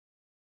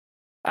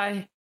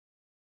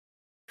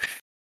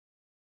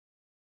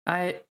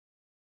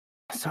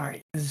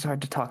 Sorry, this is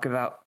hard to talk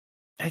about.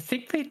 I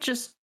think they're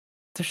just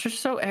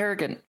so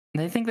arrogant.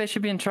 They think they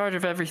should be in charge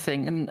of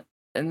everything,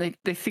 and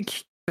they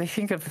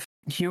think of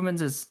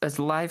humans as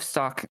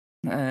livestock,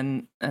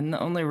 and the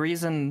only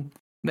reason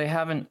they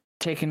haven't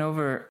taken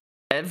over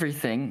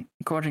everything,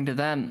 according to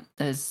them,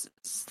 is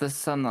the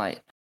sunlight.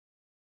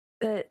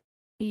 But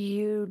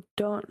you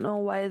don't know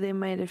why they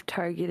might have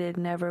targeted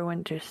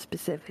Neverwinter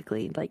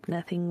specifically, like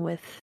nothing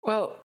with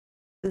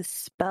the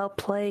spell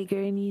plague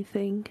or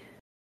anything?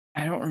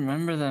 I don't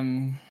remember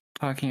them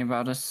talking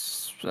about a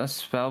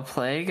spell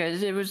plague.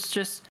 It was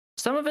just,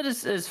 some of it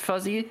is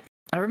fuzzy.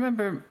 I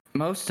remember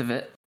most of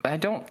it. I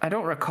don't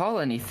recall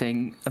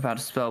anything about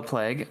a spell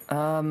plague.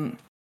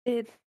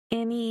 Did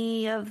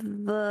any of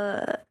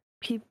the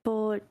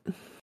people,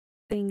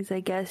 things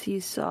I guess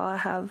you saw,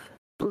 have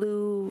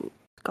blue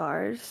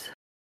scars?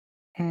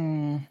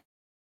 Yeah,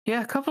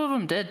 a couple of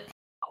them did.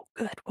 Oh,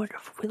 good.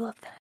 Wonderful. We love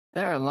that.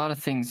 There are a lot of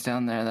things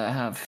down there that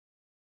have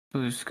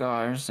blue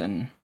scars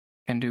and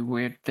can do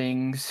weird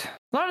things.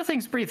 A lot of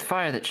things breathe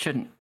fire that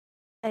shouldn't.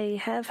 I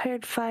have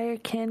heard fire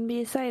can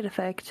be a side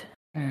effect.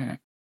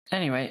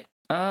 Anyway,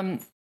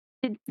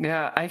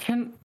 yeah, I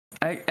can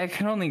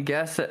only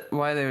guess at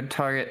why they would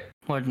target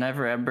Lord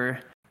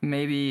Neverember.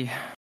 Maybe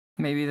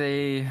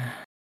they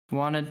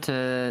wanted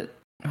to,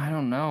 I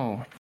don't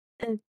know.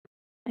 I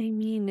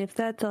mean, if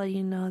that's all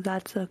you know,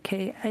 that's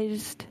okay. I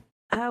just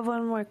have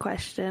one more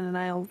question, and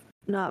I'll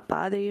not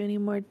bother you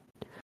anymore.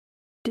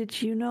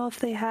 Did you know if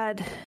they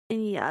had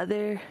any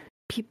other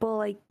people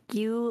like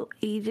you,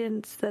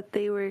 agents, that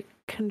they were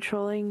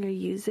controlling or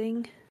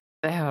using?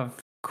 They have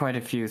quite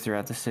a few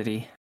throughout the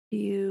city.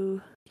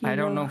 I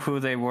don't know who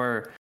they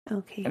were.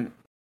 Okay.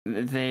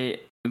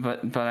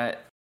 But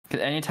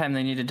anytime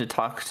they needed to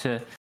talk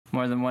to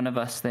more than one of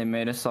us, they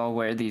made us all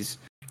wear these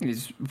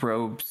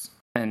robes,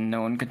 and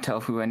no one could tell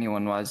who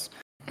anyone was.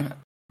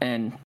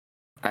 And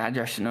I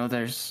just know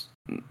there's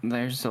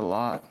a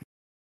lot.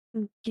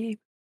 Okay,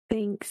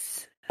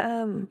 thanks.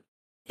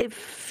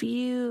 If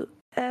you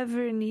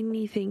ever need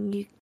anything,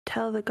 you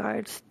tell the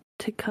guards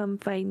to come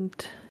find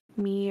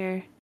me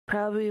or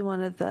probably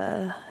one of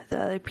the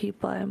other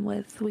people I'm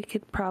with. We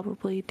could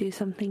probably do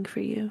something for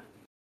you.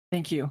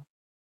 Thank you.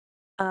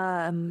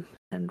 And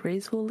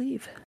Raze will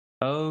leave.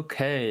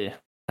 Okay,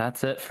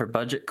 that's it for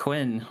Budget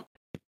Quinn.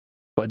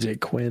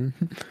 Budget Quinn.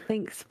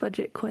 Thanks,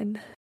 Budget Quinn.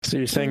 So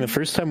you're saying the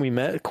first time we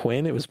met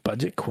Quinn, it was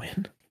Budget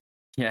Quinn?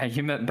 Yeah,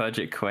 you met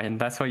Budget Quinn.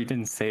 That's why you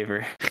didn't save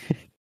her.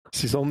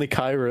 She's only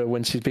Kyra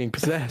when she's being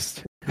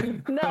possessed.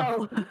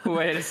 No.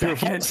 Wait a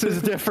second. This is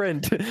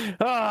different.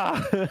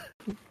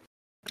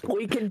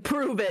 We can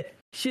prove it.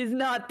 She's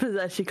not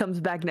possessed. She comes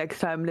back next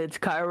time and it's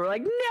Kyra. We're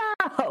like,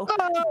 no!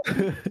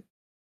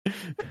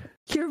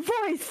 Your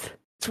voice.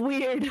 It's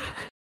weird.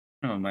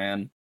 Oh,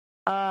 man.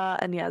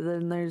 And yeah,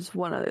 then there's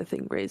one other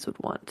thing Raze would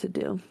want to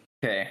do.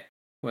 Okay.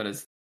 What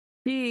is...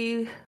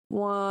 She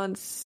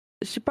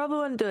probably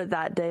wouldn't do it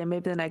that day,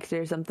 maybe the next day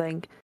or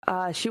something.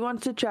 She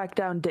wants to track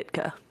down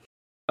Ditka.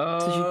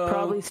 So she'd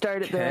probably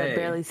start at the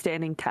Barely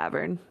Standing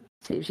Tavern,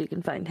 see if she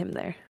can find him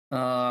there.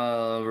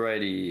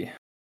 Alrighty.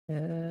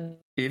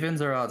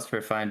 Evens or odds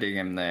for finding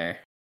him there?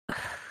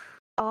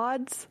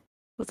 Odds?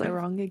 Was I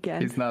wrong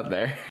again? He's not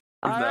there.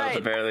 He's not at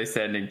the Barely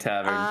Standing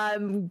Tavern.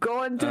 I'm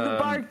going to the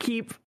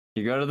barkeep.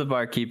 You go to the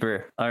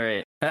barkeeper. All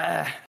right.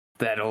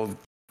 That old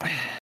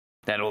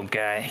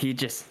guy. He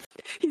just.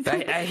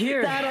 I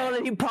hear that old.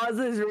 And he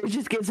pauses. And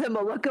just gives him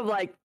a look of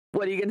like,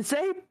 "What are you gonna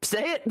say?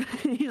 Say it."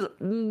 He's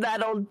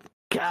that old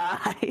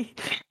guy.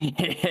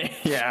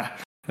 Yeah,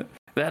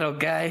 that old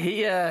guy.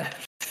 He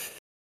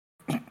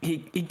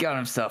got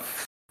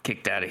himself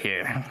kicked out of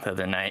here the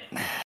other night.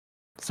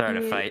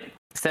 Started a fight.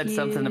 Said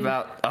something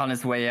about on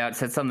his way out.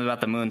 Said something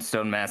about the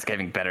Moonstone Mask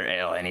having better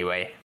ale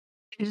anyway.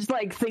 She just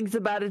like thinks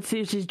about it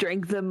too. She's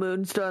drank the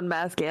Moonstone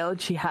Mask ale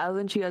and she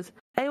hasn't. She goes,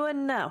 "I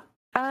wouldn't know.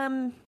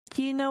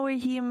 Do you know where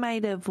he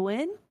might have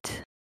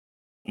went?"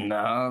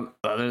 No,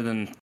 other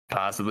than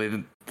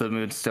possibly the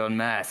Moonstone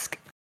Mask.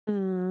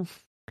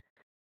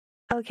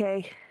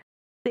 Okay,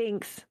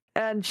 thanks.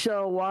 And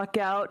she'll walk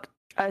out.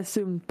 I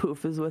assume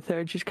Poof is with her.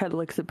 And she just kind of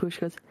looks at Poof.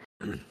 She goes,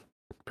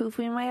 "Poof,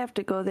 we might have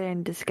to go there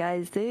in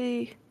disguise.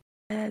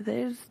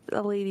 There's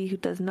a lady who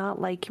does not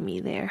like me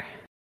there."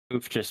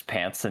 Poof just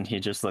pants and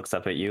he just looks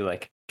up at you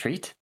like,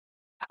 "Treat?"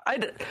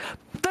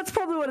 That's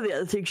probably one of the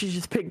other things she's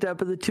just picked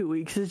up in the 2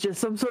 weeks is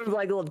just some sort of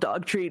like little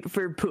dog treat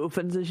for Poof,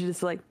 and so she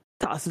just like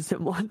tosses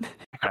him one.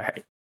 All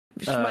right.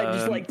 She might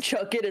just like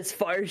chuck it as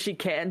far as she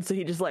can, so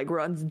he just like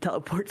runs and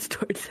teleports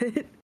towards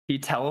it. He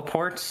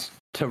teleports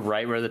to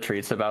right where the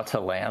treat's about to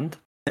land,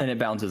 and it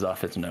bounces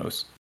off his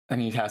nose. And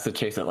he has to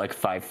chase it like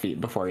 5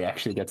 feet before he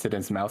actually gets it in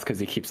his mouth because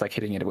he keeps like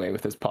hitting it away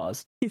with his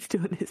paws. He's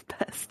doing his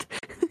best.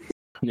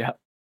 Yeah.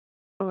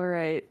 All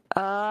right.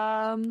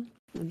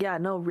 Yeah,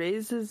 no,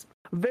 Reyes is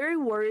very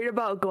worried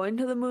about going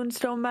to the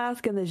Moonstone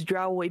Mask, and this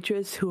drow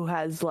waitress who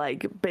has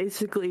like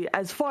basically,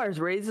 as far as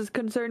Reyes is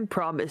concerned,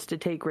 promised to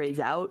take Reyes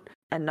out,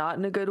 and not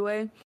in a good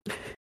way.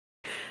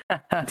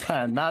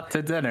 Not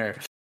to dinner.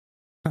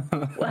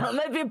 Well, it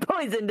might be a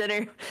poison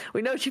dinner.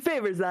 We know she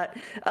favors that.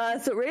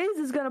 So Reyes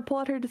is going to pull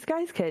out her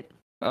disguise kit.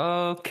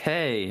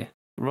 Okay.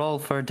 Roll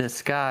for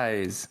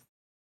disguise.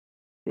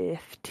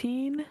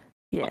 15?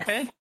 Yes.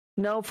 Okay.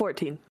 No,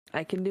 14.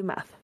 I can do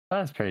math.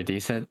 That's pretty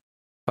decent.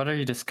 What are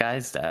you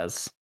disguised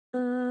as?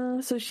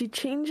 So she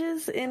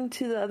changes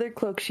into the other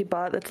cloak she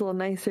bought that's a little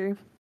nicer.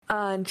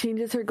 And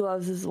changes her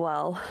gloves as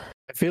well.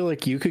 I feel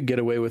like you could get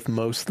away with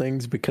most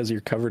things because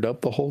you're covered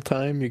up the whole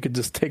time. You could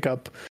just take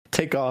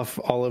off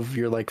all of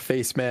your like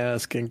face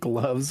mask and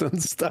gloves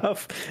and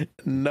stuff.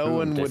 No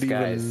one would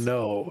even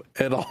know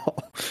at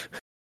all.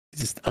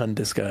 Just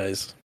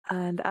undisguised.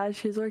 And as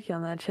she's working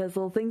on that, she has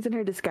little things in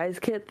her disguise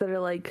kit that are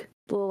like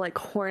little like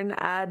horn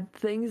ad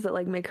things that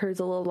like make hers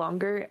a little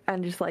longer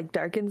and just like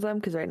darkens them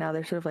because right now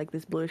they're sort of like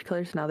this bluish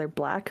color, so now they're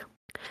black.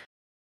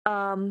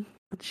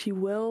 She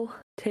will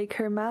take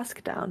her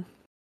mask down.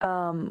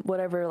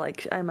 Whatever,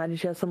 like I imagine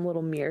she has some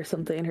little mirror or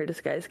something in her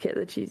disguise kit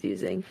that she's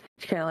using.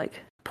 She kind of like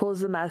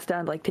pulls the mask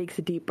down, like takes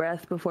a deep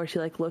breath before she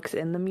like looks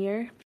in the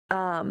mirror.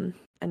 And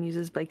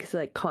uses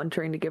like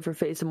contouring to give her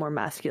face a more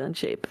masculine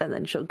shape, and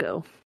then she'll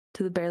go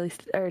to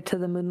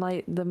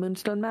the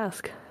Moonstone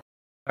Mask.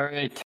 All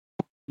right,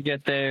 you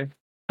get there.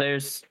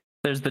 There's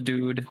the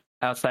dude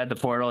outside the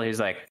portal. He's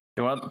like,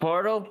 "You want the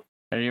portal,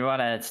 or do you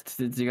want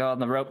to go on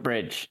the rope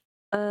bridge?"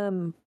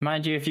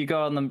 Mind you, if you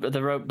go on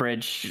the rope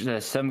bridge,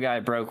 some guy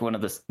broke one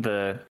of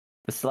the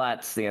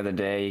slats the other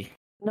day.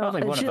 No,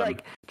 and she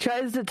like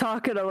tries to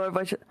talk it over,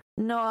 but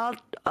no,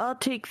 I'll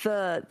take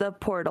the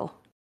portal.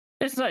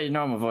 It's not your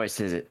normal voice,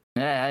 is it?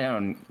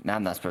 I'm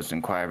not supposed to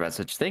inquire about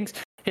such things.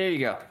 Here you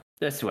go.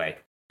 This way.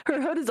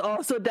 Her hood is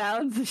also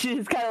down, so she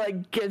just kind of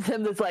like gives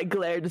him this like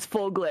glare, this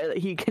full glare that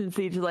he can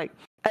see. Just like,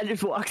 and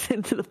just walks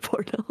into the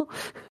portal.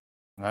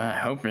 I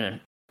hope it.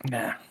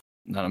 Nah,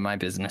 none of my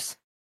business.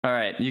 All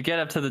right, you get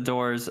up to the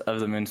doors of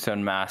the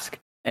Moonstone Mask,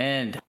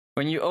 and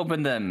when you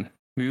open them,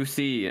 you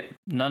see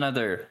none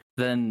other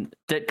than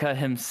Ditka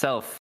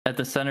himself at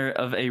the center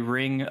of a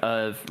ring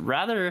of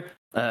rather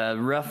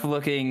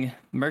rough-looking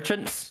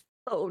merchants.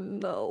 Oh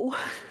no.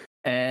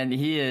 And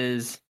he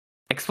is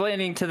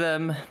explaining to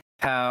them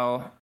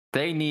how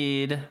they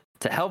need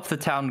to help the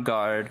town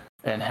guard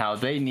and how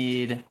they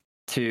need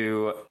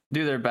to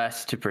do their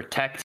best to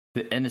protect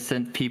the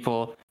innocent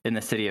people in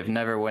the city of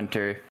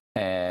Neverwinter.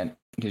 And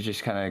he's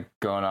just kind of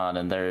going on,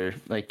 and they're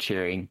like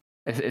cheering.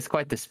 It's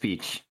quite the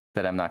speech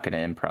that I'm not going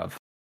to improv.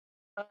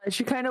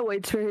 She kind of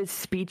waits for his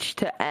speech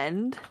to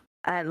end,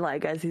 and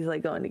like as he's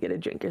like going to get a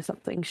drink or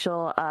something,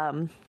 she'll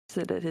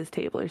sit at his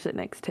table or sit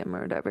next to him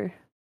or whatever.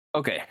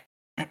 Okay,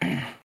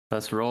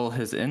 let's roll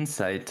his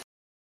insight.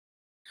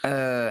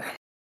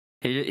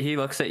 He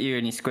looks at you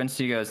and he squints.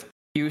 He goes,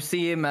 "You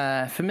seem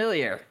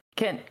familiar.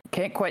 Can't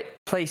quite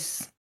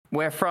place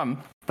where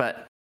from,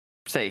 but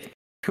say,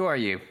 who are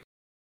you?"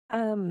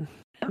 I'm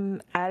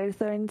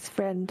Adderthorn's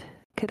friend.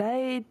 Could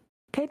I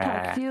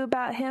talk to you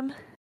about him?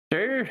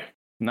 Sure.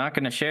 Not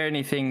going to share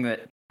anything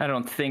that I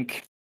don't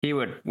think he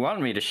would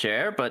want me to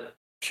share, but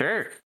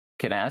sure,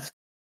 can ask.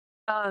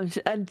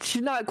 And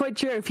she's not quite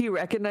sure if he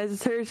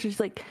recognizes her. So she's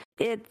like,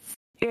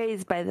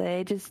 Raise, by the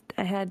way,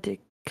 I had to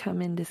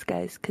come in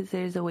disguise because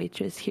there's a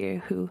waitress here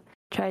who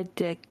tried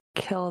to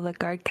kill the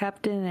guard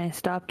captain, and I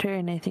stopped her,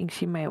 and I think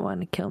she might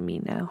want to kill me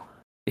now.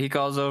 He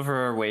calls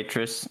over a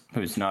waitress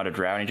who's not a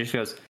drow, and he just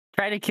goes,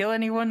 "Try to kill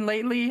anyone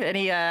lately?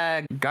 Any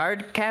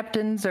guard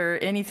captains or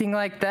anything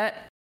like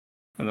that?"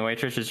 And the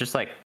waitress is just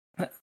like,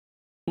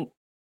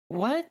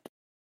 "What?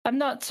 I'm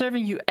not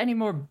serving you any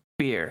more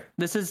beer.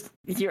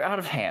 You're out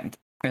of hand."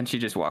 And she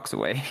just walks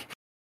away.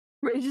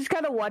 Ray just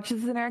kind of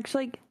watches and acts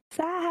like, does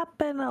that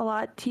happen a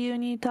lot to you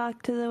when you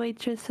talk to the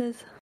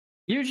waitresses?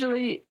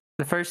 Usually,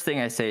 the first thing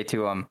I say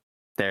to them,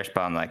 they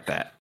respond like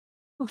that.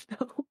 Oh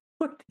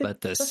no.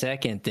 But the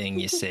second thing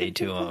you say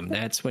to him,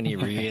 that's when he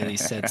really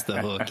sets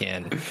the hook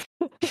in.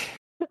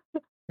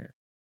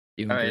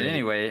 All right,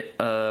 anyway,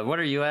 what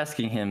are you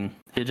asking him?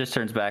 He just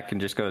turns back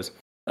and just goes,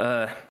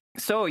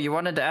 so you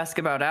wanted to ask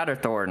about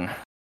Adderthorn.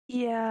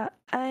 Yeah,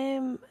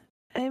 I'm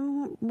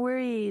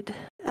worried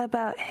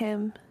about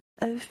him.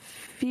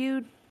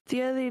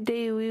 The other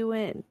day we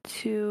went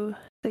to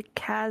the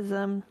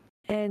chasm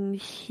and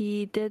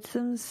he did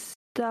some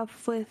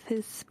stuff with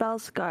his spell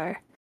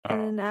scar. And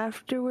then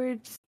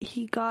afterwards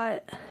he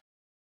got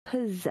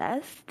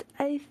possessed,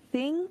 I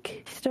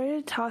think. He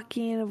started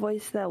talking in a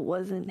voice that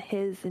wasn't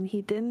his and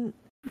he didn't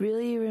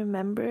really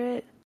remember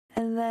it.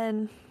 And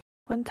then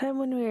one time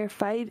when we were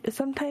fighting,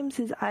 sometimes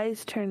his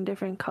eyes turn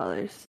different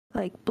colors,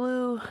 like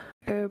blue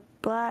or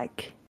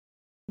black.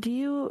 Do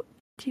you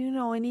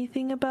know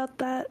anything about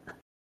that?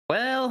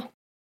 Well,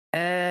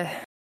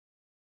 I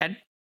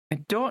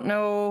don't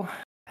know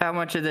how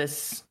much of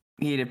this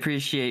he'd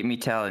appreciate me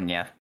telling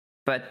you.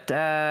 But,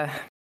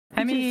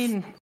 I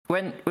mean,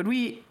 when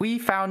we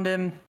found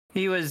him,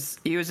 he was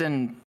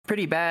in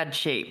pretty bad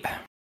shape.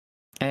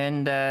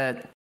 And,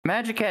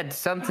 magic had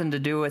something to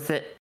do with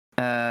it.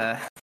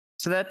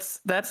 So that's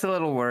a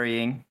little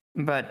worrying.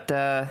 But,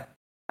 I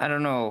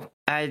don't know.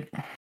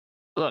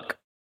 Look,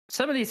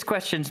 some of these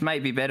questions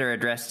might be better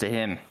addressed to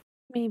him.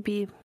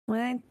 Maybe.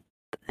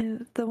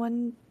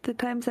 The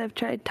times I've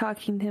tried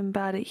talking to him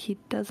about it, he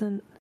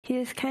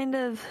just kind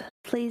of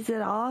plays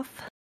it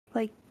off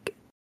like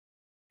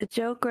a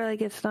joke or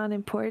like it's not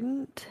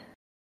important.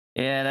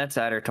 Yeah, that's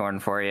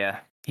Adderthorn for you.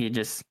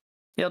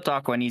 He'll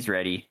talk when he's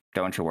ready.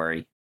 Don't you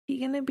worry. He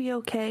gonna be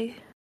okay?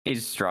 He's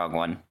a strong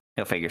one.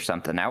 He'll figure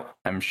something out.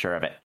 I'm sure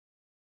of it.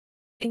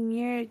 And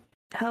you're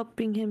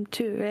helping him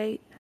too,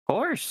 right? Of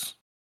course.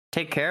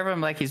 Take care of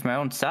him like he's my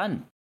own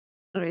son.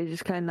 Or he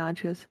just kind of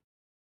nods, goes,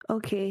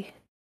 okay,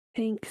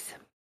 thanks.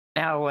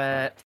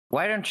 Now,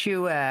 why don't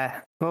you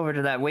go over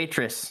to that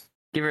waitress?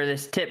 Give her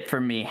this tip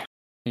from me.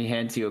 He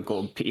hands you a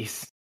gold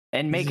piece.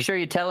 And make sure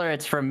you tell her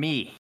it's from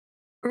me.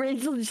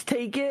 Rachel just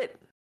take it,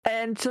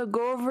 and she'll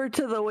go over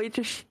to the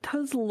waitress. She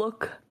does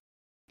look,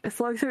 as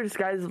long as her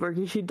disguise is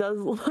working, she does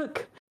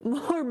look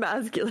more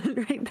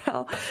masculine right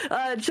now.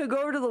 She'll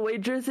go over to the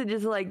waitress and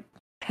just like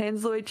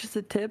hands the waitress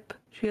a tip.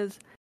 She goes,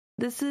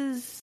 this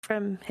is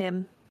from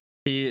him.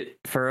 She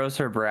furrows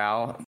her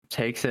brow,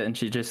 takes it, and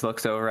she just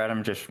looks over at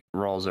him, just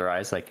rolls her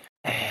eyes like,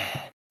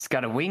 he's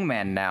got a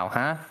wingman now,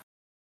 huh?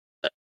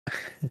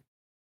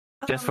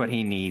 Just what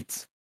he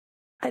needs.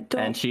 I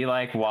don't. And she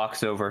like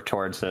walks over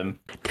towards him.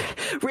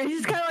 Ray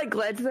just kind of like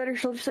glances at her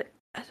shoulder. She's like,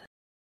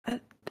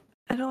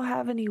 I don't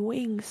have any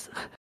wings.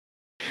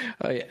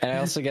 Oh, yeah. And I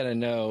also got to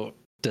know,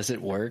 does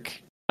it work?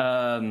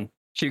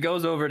 She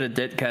goes over to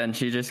Ditka and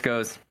she just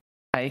goes,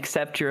 I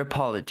accept your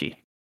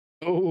apology.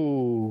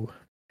 Oh.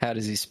 How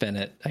does he spin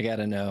it? I got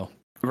to know.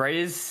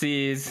 Ray's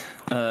sees,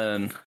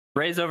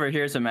 Ray's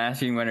overhears him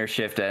asking when her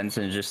shift ends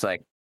and just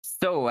like,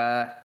 so,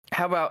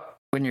 how about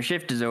when your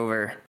shift is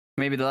over?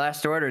 Maybe the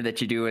last order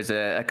that you do is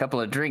a couple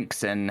of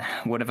drinks and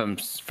one of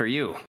them's for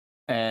you.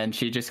 And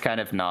she just kind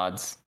of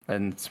nods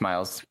and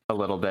smiles a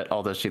little bit,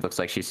 although she looks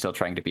like she's still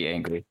trying to be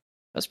angry.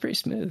 That's pretty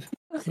smooth.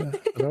 Yeah,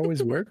 it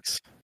always works.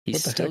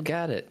 He's still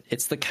got it.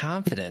 It's the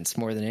confidence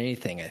more than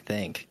anything, I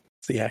think.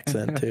 It's the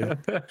accent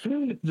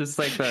too. Just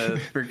like the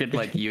freaking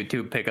like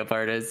YouTube pickup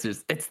artist.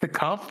 It's the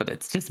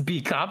confidence. Just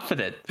be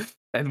confident,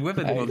 and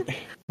women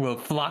will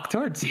flock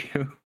towards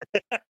you.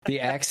 The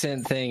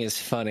accent thing is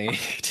funny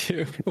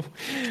too,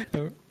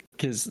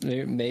 because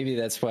maybe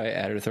that's why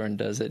Adderthorn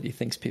does it. He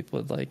thinks people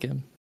would like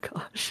him.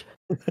 Gosh.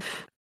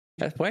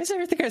 Why does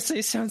everything I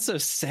say sound so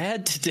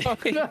sad today?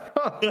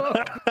 Oh,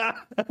 no.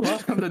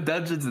 Welcome to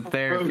Dungeons and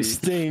Therapy.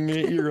 Roasting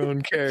your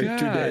own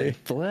character day.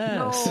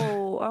 Bless.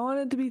 No, I want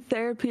it to be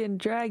therapy and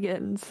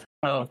dragons.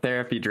 Oh,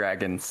 therapy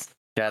dragons.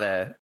 Got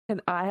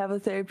And I have a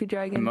therapy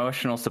dragon.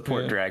 emotional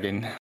support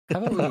dragon.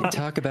 How about we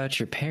talk about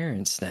your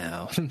parents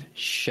now?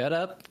 Shut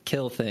up,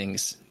 kill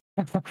things.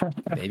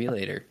 Maybe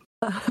later.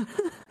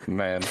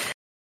 Man.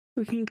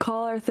 We can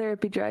call our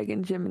therapy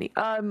dragon Jiminy.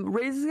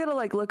 Ray's is gonna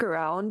like look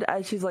around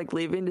as she's like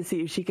leaving to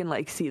see if she can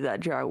like see that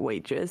jar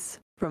waitress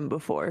from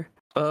before.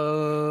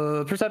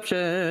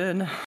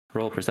 Perception.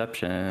 Roll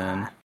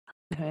perception.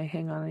 Okay,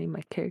 hang on, I need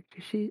my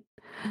character sheet.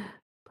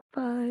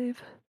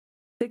 5,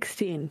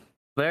 16.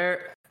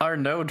 There are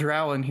no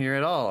drow in here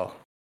at all.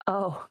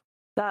 Oh,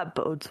 that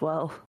bodes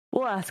well.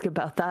 We'll ask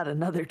about that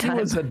another He time.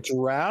 was a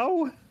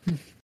drow?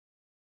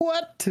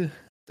 What? They're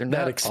That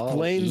not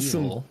explains all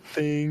some evil.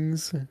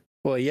 things.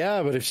 Well,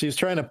 yeah, but if she's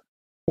trying to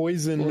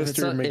poison Well,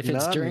 Mr. McNaughton... if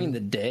it's during the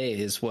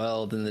day as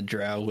well, then the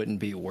drow wouldn't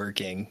be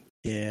working.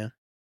 Yeah.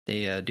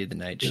 They do the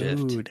night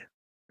shift. Dude.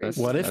 That's-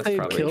 What if that's they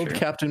probably killed true.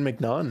 Captain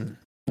McNaughton?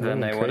 Then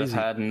they would have Crazy.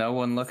 had no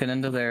one looking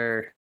into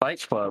their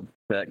fight club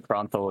that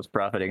Kronthal was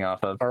profiting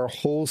off of. Our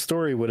whole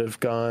story would have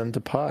gone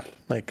to pot.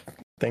 Like,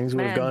 things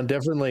would have Man. gone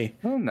differently.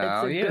 Oh no,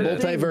 It's a yeah.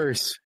 good thing.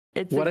 Multiverse.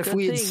 It's What a if good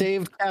we had thing.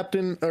 saved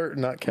Captain... Or,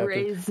 not Captain.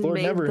 Ray's Lord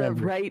made the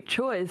Neverember. right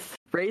choice.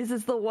 Ray's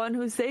is the one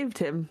who saved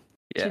him.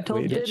 Yeah, She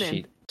told we Yet Dylan.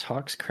 she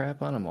talks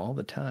crap on him all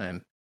the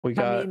time. We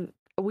got... I mean,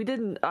 we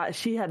didn't.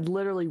 She had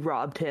literally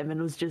robbed him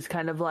and was just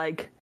kind of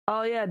like,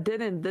 "Oh yeah,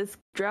 didn't this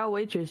drow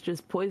waitress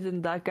just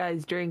poisoned that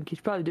guy's drink? You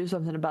should probably do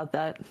something about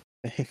that."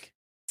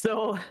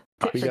 So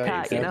tit We for got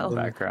tat, you know. Captain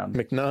background.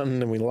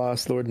 McNaughton, and we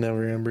lost Lord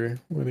Neverember.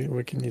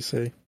 What can you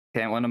say?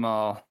 Can't win them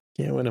all.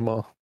 Can't win them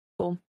all.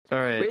 All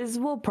right. Riz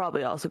will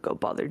probably also go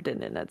bother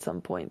Dinan at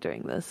some point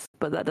during this,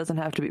 but that doesn't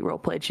have to be role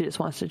played. She just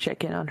wants to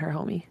check in on her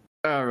homie.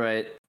 All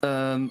right.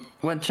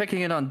 When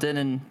checking in on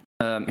Dinan,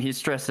 he's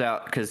stressed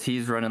out because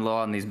he's running low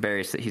on these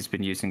berries that he's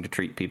been using to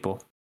treat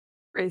people.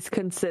 Riz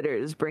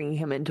considers bringing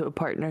him into a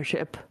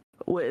partnership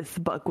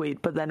with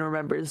Buckwheat, but then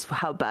remembers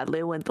how badly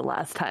it went the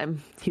last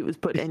time he was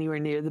put anywhere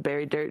near the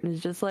berry dirt, and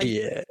is just like,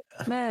 Yeah.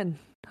 man,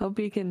 hope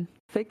you can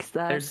fix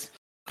that. There's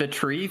the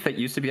tree that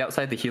used to be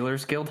outside the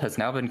Healers Guild has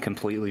now been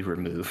completely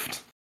removed.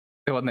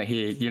 The one that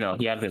he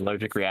had an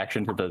allergic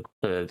reaction to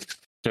the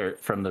dirt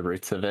from the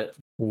roots of it.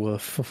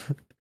 Woof.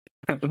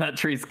 That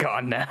tree's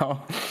gone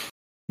now.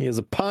 He has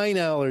a pine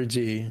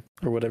allergy,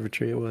 or whatever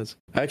tree it was.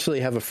 I actually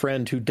have a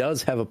friend who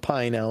does have a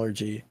pine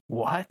allergy,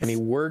 What? and he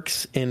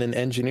works in an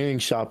engineering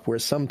shop where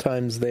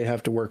sometimes they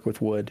have to work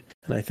with wood,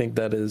 and I think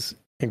that is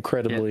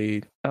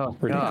incredibly Oh,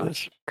 ridiculous.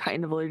 gosh.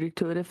 Kind of allergic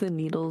to it. If the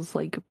needles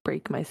like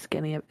break my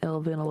skin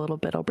elven a little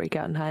bit, I'll break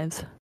out in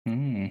hives.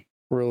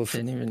 Rule of,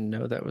 Didn't even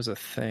know that was a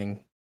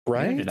thing.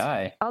 Neither right? did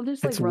I. I'll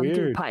just like It's run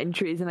through weird. pine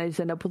trees and I just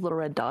end up with little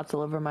red dots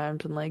all over my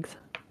arms and legs.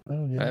 Oh,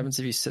 What yeah. happens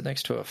if you sit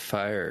next to a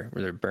fire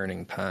where they're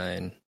burning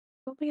pine?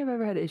 I don't think I've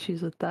ever had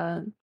issues with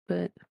that,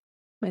 but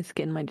my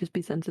skin might just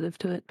be sensitive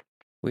to it.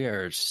 We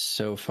are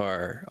so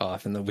far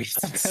off in the weeds.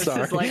 It's Sorry.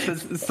 just like the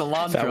That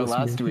cilantro was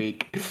last me.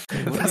 week. The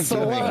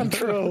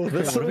cilantro. The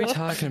What are we cilantro.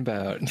 talking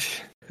about?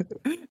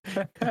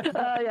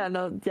 Yeah,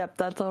 no, yep,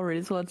 that's all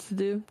Riz wants to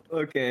do.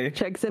 Okay.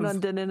 Checks in on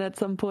Dinan at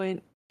some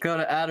point. Go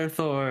to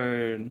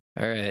Adderthorn.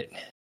 All right.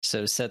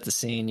 So to set the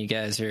scene, you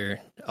guys are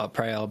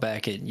probably all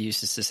back at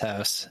Eustace's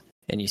house,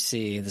 and you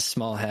see the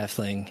small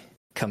halfling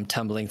come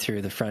tumbling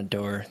through the front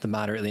door, the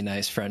moderately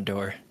nice front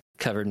door,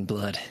 covered in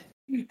blood.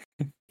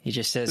 He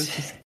just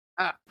says,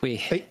 "We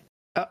killed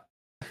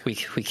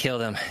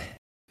them.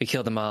 We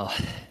killed them all."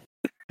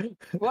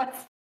 What?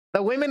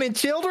 The women and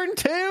children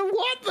too?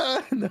 What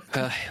the?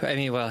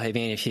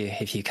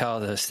 If you call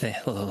those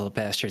little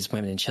bastards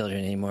women and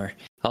children anymore,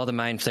 all the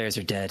mind flayers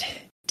are dead.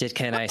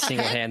 Ditka and I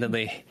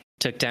single-handedly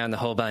took down the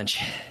whole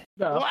bunch.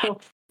 No.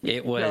 What?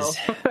 It was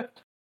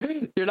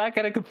You're not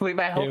gonna complete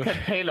my whole It-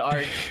 campaign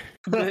arc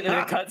in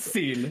a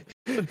cutscene.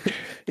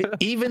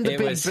 Even the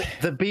It was-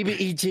 the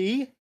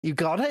BBEG? You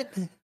got it?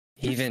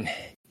 even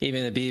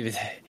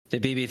the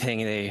BB thing.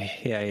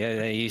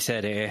 You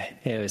said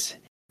it was.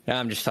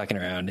 I'm just fucking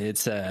around.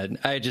 It's I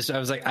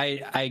was like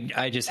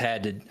I just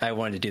had to. I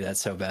wanted to do that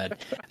so bad.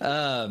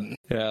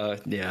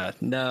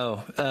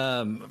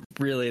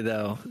 Really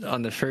though,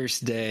 on the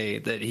first day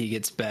that he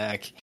gets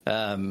back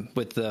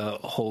with the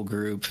whole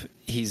group,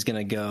 he's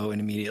gonna go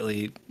and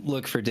immediately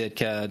look for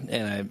Ditka,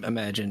 and I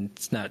imagine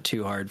it's not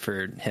too hard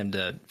for him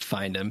to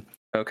find him.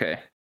 Okay.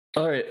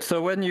 All right.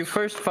 So when you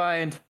first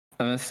find,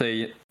 I'm gonna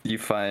say you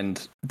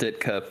find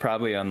Ditka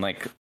probably on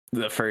like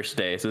the first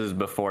day. So this is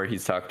before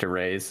he's talked to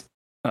Rays.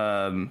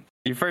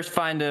 You first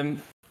find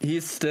him.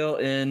 He's still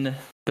in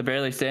the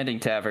Barely Standing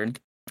Tavern,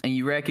 and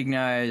you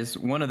recognize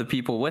one of the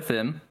people with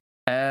him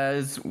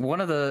as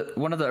one of the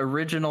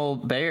original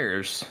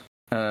bears.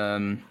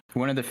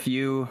 One of the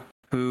few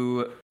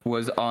who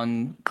was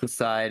on the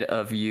side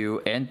of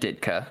you and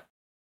Ditka,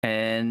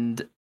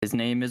 and his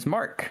name is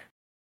Mark.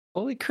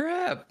 Holy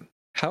crap!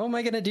 How am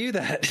I gonna do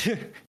that?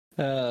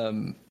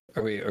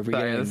 Are we Sorry,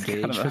 gonna that's kind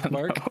engage of with out of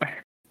Mark?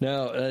 nowhere.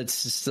 No,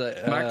 it's just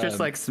Mark just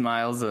like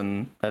smiles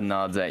and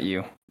nods at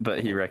you,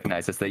 but he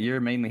recognizes that you're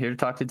mainly here to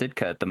talk to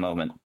Ditka at the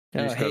moment. He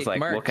just goes like,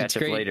 Mark, "We'll catch it's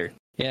up great. later."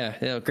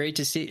 Yeah, great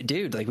to see,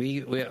 dude. Like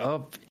we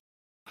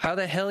how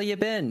the hell you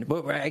been?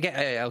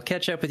 I'll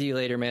catch up with you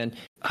later, man.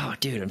 Oh,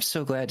 dude, I'm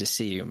so glad to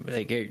see you.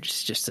 Like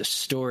it's just the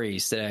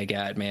stories that I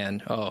got,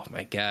 man. Oh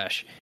my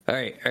gosh. All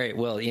right.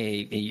 Well,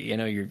 you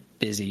know you're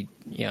busy.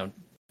 You know,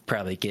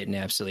 probably getting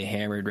absolutely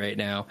hammered right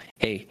now.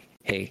 Hey,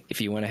 if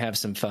you want to have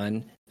some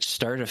fun,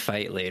 start a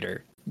fight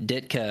later.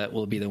 Ditka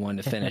will be the one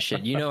to finish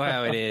it. You know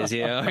how it is,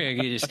 you know.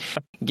 You just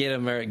get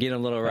him a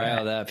little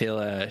riled up. He'll,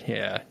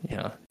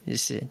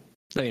 just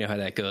let me know how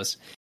that goes.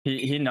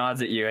 He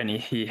nods at you and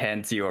he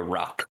hands you a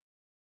rock.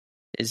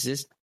 Is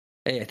this?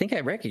 Hey, I think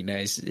I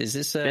recognize. Is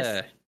this?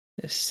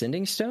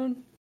 Sending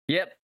Stone?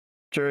 Yep,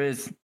 sure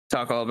is.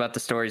 Talk all about the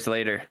stories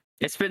later.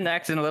 It's been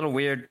acting a little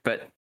weird,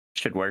 but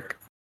should work.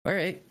 All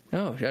right.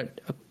 Oh,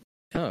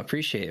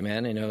 appreciate it,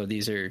 man. I know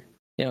these are,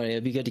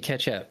 it'd be good to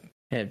catch up.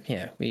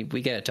 Yeah, we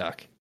gotta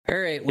talk. All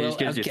right. Well, he just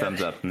gives you a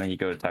thumbs up, and then you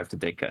go to talk to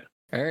Daycut.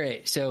 All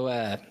right.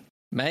 So,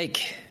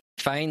 Mike,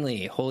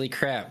 finally, holy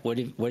crap! Where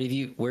have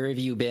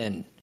you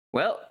been?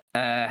 Well,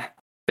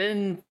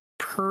 been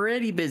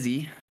pretty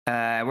busy.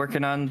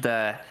 Working on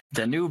the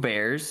new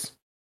bears.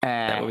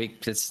 That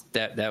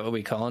what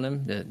we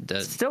calling them?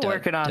 Still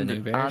working on the new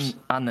bears?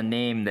 on the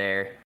name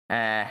there.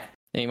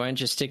 Hey, why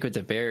don't you stick with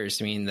the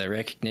Bears? I mean, the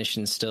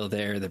recognition's still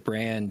there. The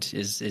brand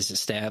is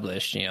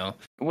established,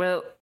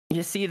 Well,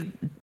 you see,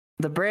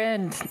 the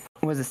brand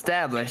was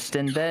established,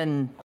 and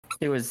then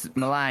it was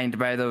maligned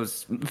by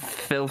those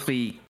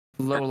filthy,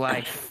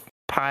 low-life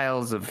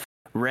piles of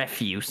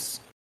refuse.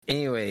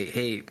 Anyway,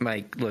 hey,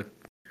 Mike, look,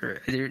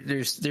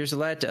 there's a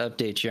lot to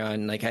update you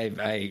on. Like,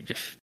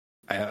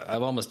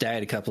 I've almost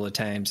died a couple of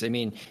times. I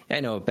mean, I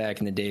know back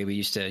in the day we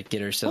used to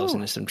get ourselves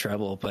into some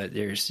trouble, but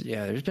there's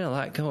been a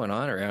lot going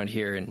on around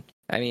here, and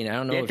I mean, I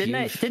don't know if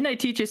didn't I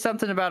teach you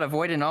something about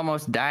avoiding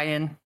almost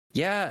dying?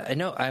 Yeah, I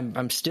know.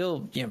 I'm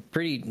still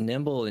pretty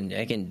nimble, and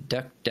I can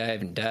duck,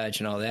 dive, and dodge,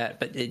 and all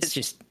that. But it's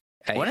just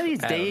one of these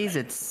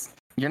days,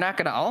 you're not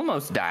gonna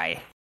almost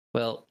die.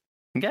 Well,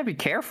 you gotta be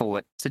careful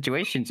what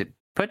situations you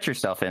put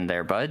yourself in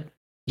there, bud.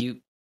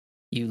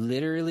 You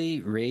literally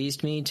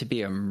raised me to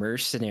be a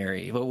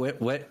mercenary.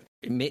 What?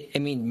 I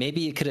mean,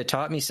 maybe you could have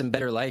taught me some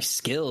better life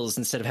skills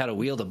instead of how to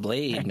wield a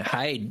blade and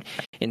hide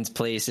in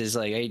places.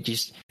 Like,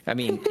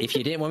 if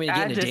you didn't want me to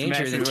get into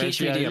danger, then teach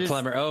me to be a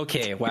plumber.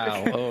 Okay,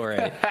 wow, all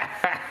right.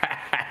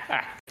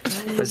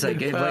 It's like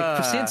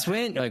since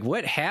when? Like,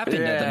 what happened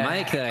to the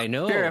Mike that I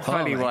know? You're a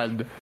funny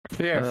one.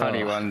 You're a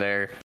funny one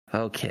there.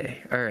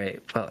 Okay, all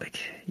right. Well,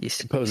 you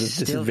suppose it's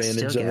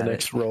disadvantage on the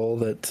next roll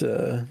that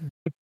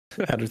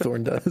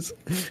Adderthorn does.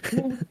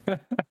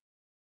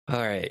 All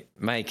right,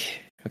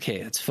 Mike.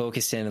 Okay, let's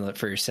focus in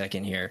for a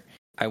second here.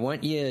 I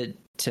want you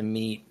to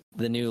meet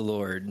the new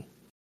Lord,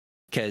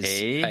 because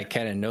I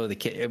kind of know the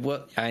kid.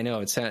 Well, I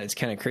know it's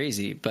kind of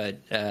crazy, but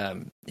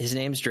his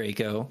name's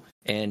Draco,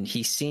 and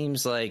he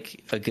seems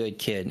like a good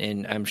kid.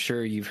 And I'm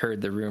sure you've heard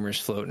the rumors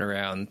floating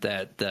around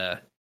that the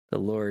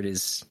Lord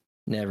is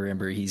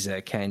Neverember. He's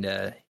kind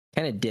of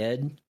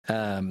dead.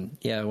 One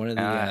of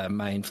the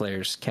mind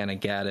flayers kind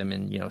of got him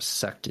and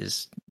sucked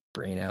his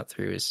brain out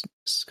through his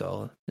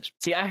skull.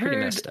 See, I heard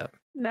messed up.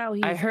 Now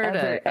he's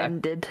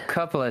ended.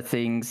 Couple of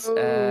things.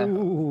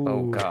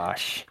 Oh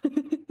gosh.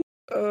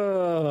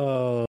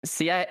 Oh.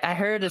 See, I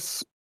heard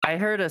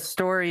a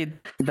story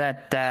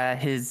that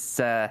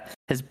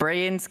his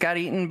brains got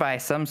eaten by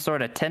some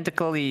sort of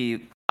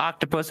tentacly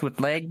octopus with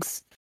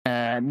legs.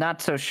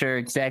 Not so sure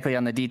exactly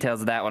on the details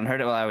of that one. Heard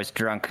it while I was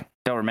drunk.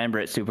 Don't remember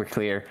it super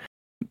clear.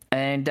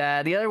 And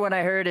the other one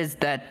I heard is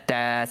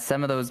that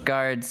some of those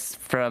guards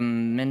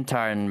from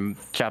Mintarn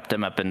chopped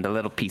him up into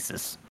little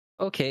pieces.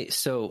 Okay,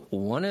 so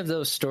one of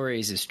those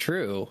stories is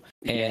true,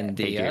 and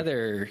the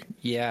other,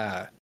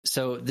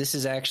 So this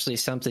is actually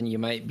something you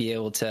might be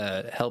able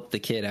to help the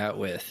kid out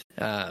with.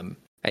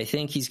 I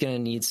think he's going to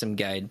need some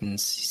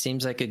guidance. He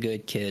seems like a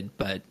good kid,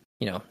 but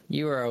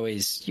you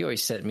always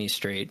set me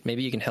straight.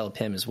 Maybe you can help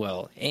him as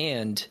well.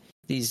 And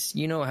these,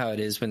 how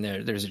it is when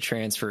there's a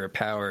transfer of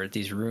power.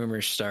 These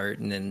rumors start,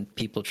 and then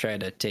people try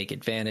to take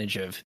advantage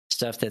of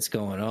stuff that's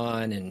going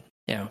on, and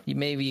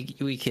maybe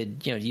we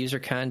could, use our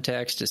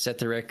contacts to set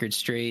the record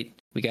straight.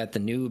 We got the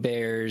new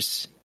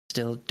Bears.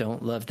 Still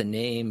don't love the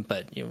name,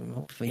 but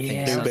hopefully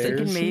I was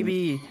thinking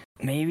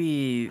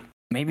maybe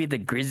the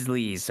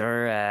Grizzlies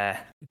or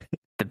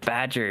the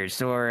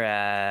Badgers or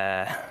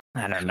I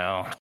don't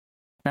know.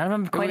 None of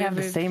them quite have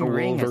the same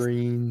ring.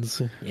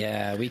 Wolverines.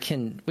 Yeah, we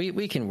can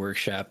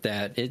workshop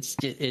that.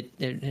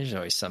 There's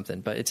always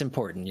something, but it's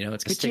important,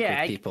 It's to stick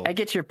with people. I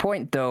get your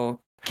point though.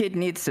 Kid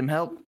needs some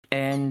help,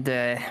 and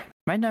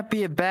might not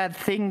be a bad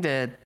thing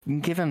to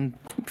give him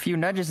a few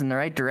nudges in the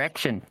right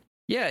direction.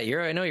 Yeah,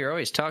 I know you're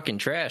always talking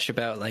trash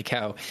about like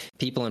how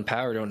people in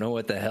power don't know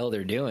what the hell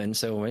they're doing.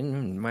 So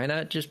why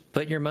not just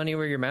put your money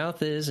where your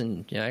mouth is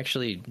and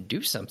actually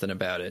do something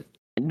about it?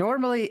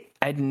 Normally,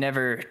 I'd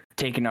never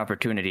take an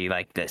opportunity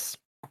like this.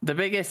 The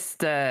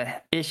biggest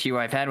issue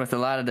I've had with a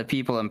lot of the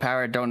people in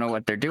power don't know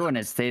what they're doing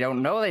is they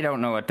don't know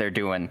what they're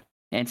doing.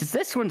 And since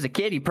this one's a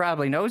kid, he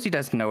probably knows he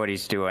doesn't know what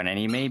he's doing, and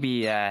he may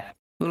be a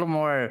little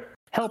more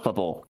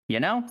helpable,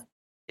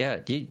 Yeah,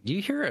 do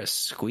you hear a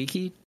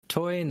squeaky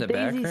toy in the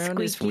background?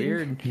 Squeaky. It's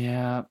weird.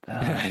 Yeah.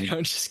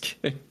 I'm just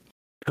kidding.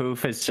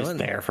 Poof is just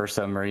there for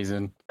some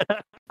reason.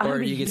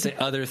 Or you could say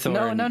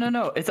Otherthorn.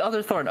 No. It's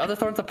Otherthorn.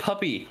 Otherthorn's a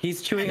puppy.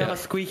 He's chewing on a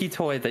squeaky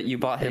toy that you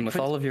bought him with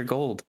all of your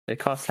gold. It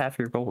costs half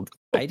your gold.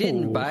 I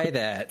didn't buy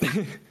that.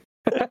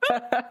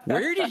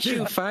 Where did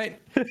you find?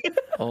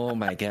 Oh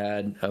my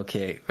god.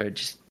 Okay. All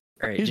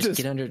right. Just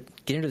get under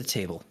the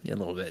table a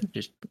little bit.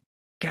 Just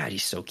God,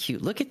 he's so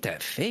cute. Look at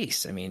that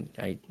face. I mean,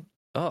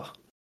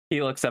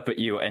 He looks up at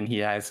you and he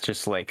has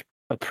just like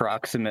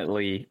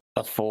approximately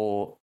a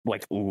full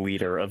like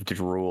liter of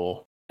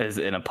drool is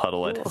in a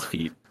puddle at his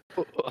feet.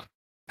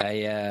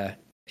 I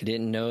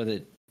didn't know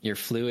that your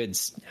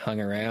fluids hung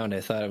around.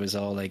 I thought it was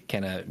all like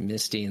kind of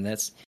misty, and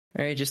that's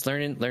all right. Just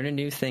learning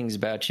new things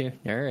about you.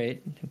 All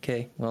right,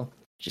 okay. Well,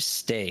 just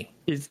stay.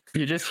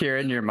 You just hear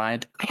in your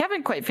mind, I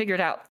haven't quite figured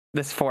out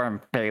this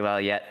form very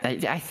well yet.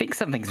 I think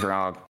something's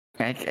wrong.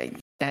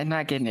 I'm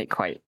not getting it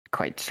quite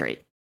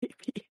straight.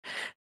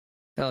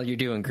 Oh, you're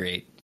doing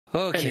great.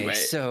 Okay, Anyway.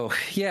 so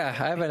yeah,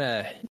 I'm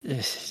gonna.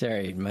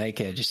 Sorry, Mike.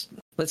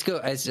 Let's go.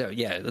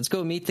 Let's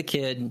go meet the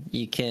kid.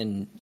 We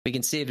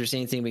can see if there's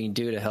anything we can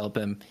do to help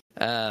him.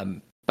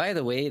 By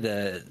the way,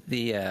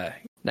 the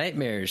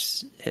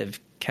nightmares have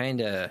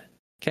kind of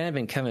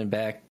been coming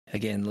back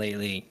again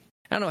lately.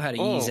 I don't know how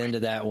to ease into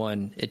that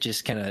one. It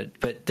just kind of,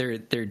 but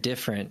they're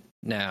different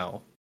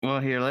now. Well,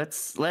 here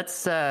let's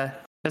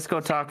go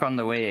talk on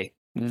the way.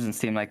 It doesn't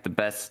seem like the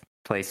best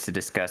place to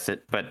discuss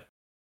it, but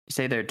you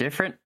say they're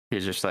different.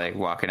 He's just like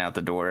walking out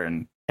the door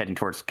and heading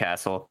towards the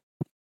castle.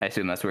 I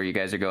assume that's where you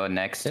guys are going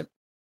next. Yep.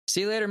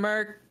 See you later,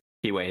 Mark.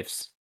 He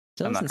waves.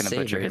 I'm Doesn't not going to say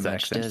butcher very his much,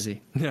 accent. does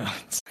he? No,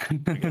 it's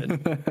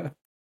good.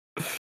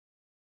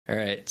 All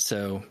right,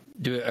 so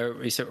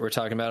we're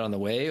talking about on the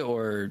way,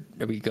 or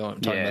are we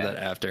talking about that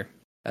after?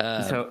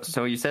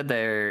 So you said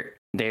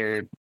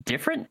they're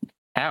different?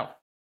 How?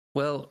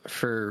 Well,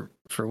 for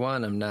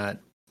one, I'm not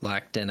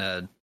locked in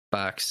a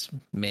box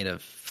made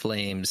of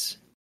flames.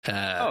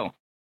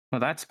 Well,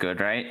 that's good,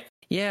 right?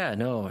 Yeah,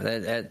 no,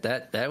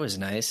 that was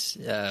nice.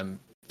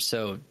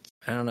 So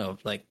I don't know,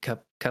 like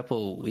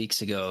couple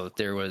weeks ago,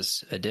 there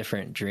was a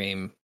different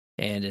dream,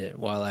 and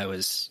while I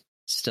was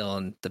still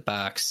in the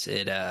box,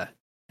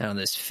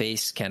 this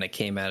face kind of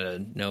came out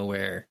of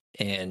nowhere,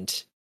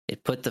 and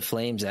it put the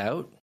flames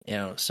out.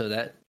 So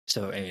that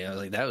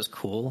was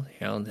cool.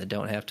 I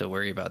don't have to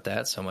worry about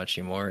that so much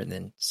anymore, and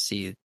then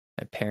see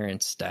my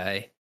parents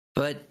die.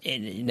 But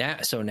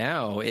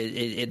now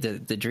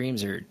the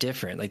dreams are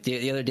different. Like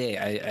the other day,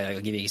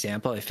 I'll give you an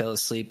example. I fell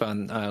asleep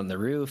on the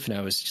roof, and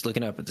I was just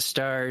looking up at the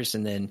stars,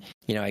 and then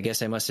I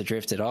guess I must have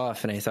drifted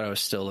off, and I thought I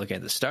was still looking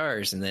at the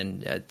stars, and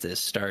then the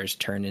stars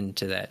turn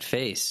into that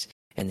face,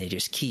 and they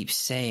just keep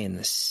saying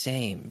the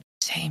same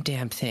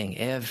damn thing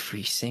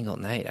every single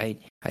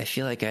night. I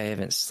feel like I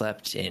haven't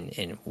slept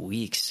in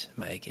weeks,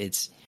 Mike.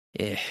 It's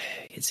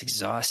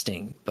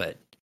exhausting, but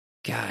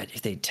God,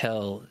 if they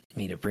tell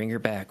me to bring her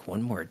back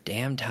one more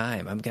damn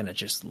time, I'm gonna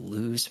just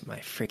lose my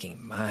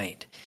freaking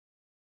mind.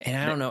 And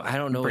I don't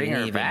know Bring what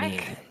her it even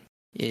back?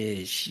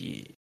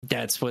 means.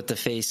 That's what the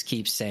face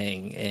keeps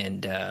saying,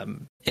 and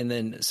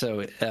then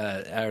so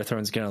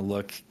Otherthorn's gonna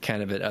look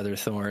kind of at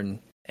Otherthorn,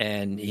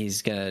 and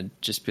he's gonna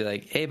just be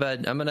like, "Hey,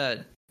 bud, I'm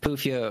gonna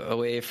poof you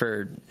away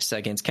for a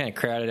second. It's kind of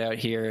crowded out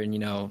here, and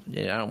I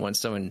don't want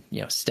someone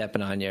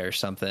stepping on you or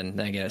something.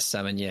 I gotta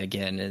summon you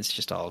again. And it's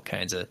just all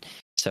kinds of."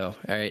 So,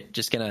 all right,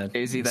 just gonna.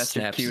 Daisy, that's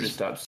your snap cue to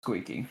stop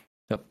squeaking.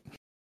 Nope.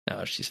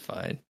 No, she's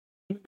fine.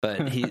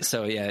 But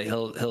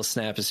he'll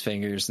snap his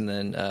fingers, and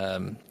then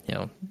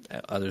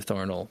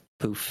Otherthorn will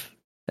poof,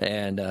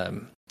 and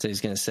so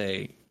he's gonna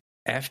say,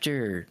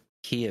 after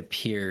he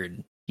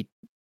appeared,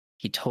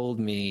 he told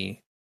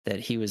me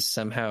that he was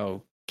somehow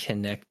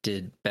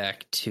connected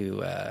back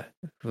to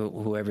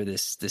whoever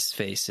this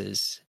face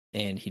is,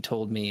 and he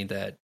told me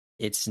that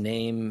its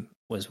name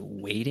was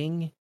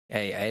Waiting.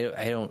 I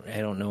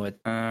don't know what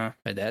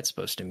that's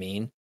supposed to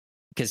mean,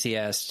 because he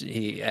asked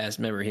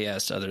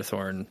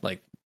Otherthorn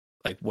like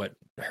what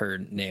her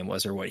name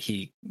was, or what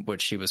she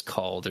was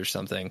called or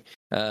something,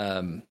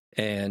 and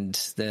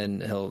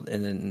then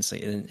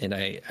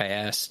I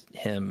asked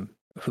him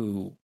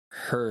who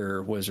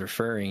her was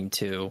referring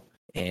to,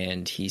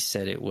 and he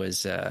said it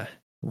was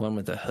one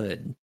with a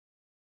hood.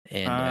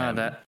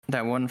 And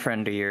that one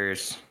friend of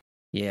yours.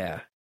 Yeah.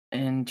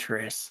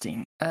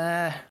 Interesting.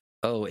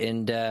 Oh,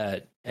 and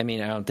I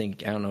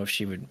don't know if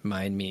she would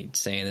mind me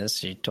saying this.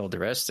 She told the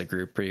rest of the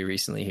group pretty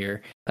recently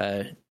here.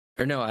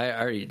 Or no,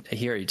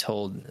 he already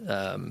told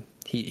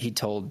he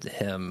told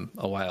him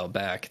a while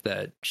back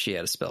that she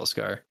had a spell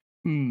scar.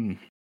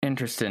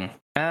 Interesting.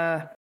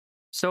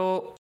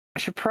 So I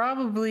should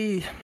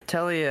probably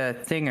tell you a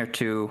thing or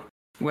two.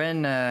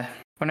 When I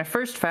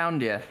first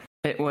found you,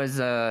 it was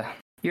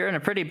you're in a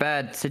pretty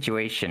bad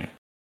situation.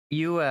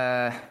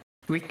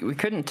 We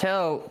couldn't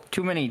tell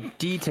too many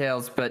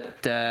details,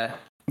 but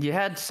you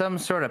had some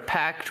sort of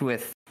pact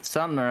with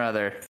something or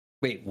other.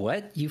 Wait,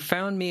 what? You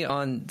found me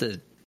on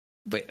the...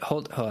 Wait,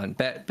 hold on.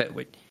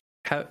 Wait.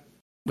 How... What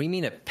do you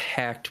mean a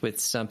pact with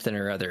something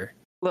or other?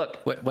 Look...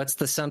 What's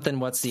the something,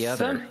 what's the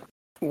other?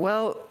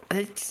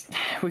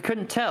 We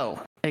couldn't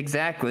tell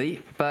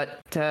exactly, but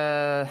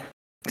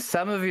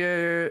some of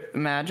your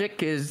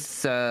magic is...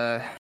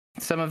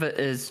 some of it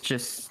is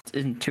just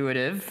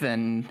intuitive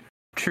and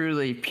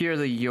truly,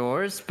 purely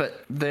yours,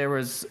 but there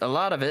was a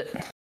lot of it.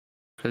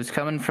 It was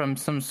coming from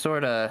some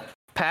sort of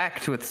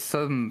pact with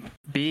some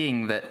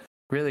being that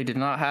really did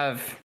not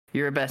have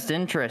your best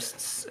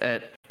interests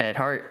at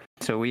heart.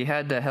 So we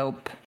had to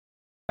help.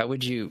 How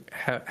would you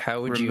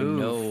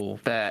know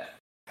that?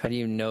 How do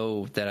you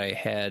know that I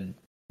had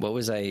What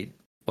was I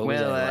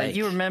like?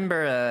 You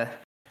remember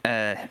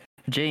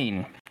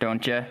Jane,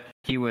 don't you?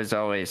 He was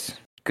always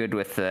good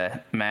with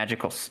the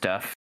magical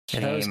stuff. I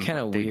thought it was kind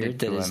of weird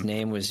that his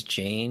name was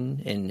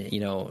Jane, and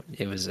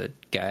it was a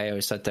guy. I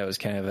always thought that was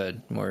kind of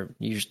a more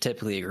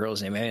typically a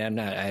girl's name. I mean,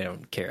 I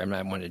don't care. I'm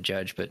not one to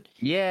judge, but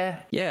good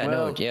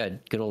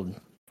old.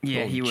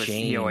 Yeah, old he was.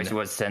 Jane. He always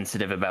was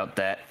sensitive about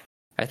that.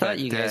 I thought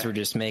you guys were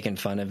just making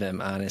fun of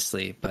him,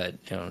 honestly, but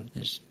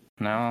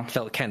no,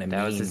 felt kind of mean.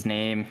 That was his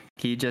name.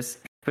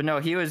 But no,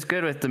 he was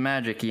good with the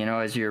magic.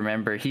 As you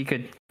remember, he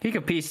could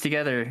piece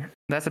together.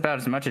 That's about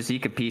as much as he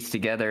could piece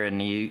together,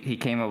 and he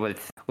came up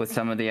with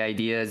some of the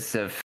ideas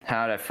of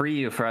how to free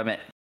you from it.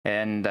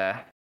 And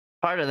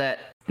part of that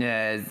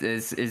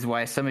is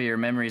why some of your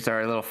memories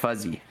are a little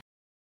fuzzy.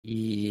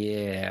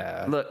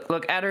 Yeah.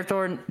 Look,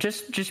 Adderthorn,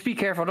 just be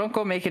careful. Don't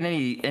go making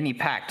any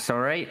pacts. All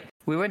right.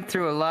 We went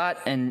through a lot,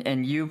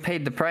 and you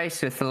paid the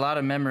price with a lot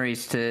of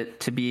memories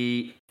to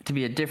be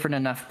a different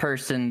enough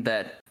person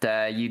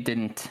that you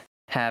didn't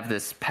have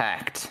this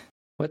pact.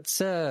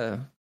 What's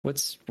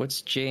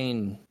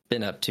Jane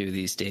been up to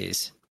these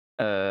days?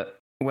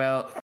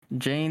 Well,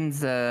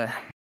 Jane's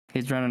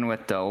he's running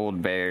with the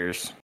old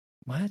bears.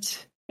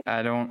 What?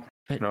 I don't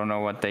know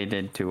what they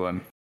did to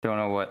him. Don't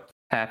know what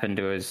happened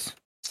to his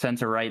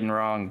sense of right and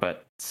wrong,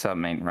 but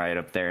something ain't right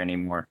up there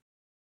anymore.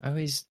 I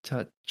always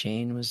thought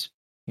Jane was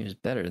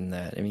better than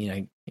that. I mean,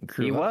 I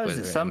grew he up was with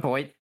at her. some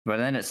point, but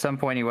then at some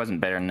point he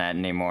wasn't better than that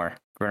anymore.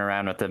 Running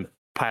around with them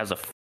piles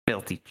of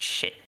filthy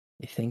shit.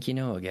 You think you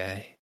know a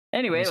guy?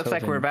 Anyway, it looks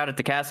like we're about at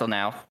the castle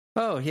now.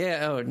 Oh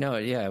yeah. Oh no.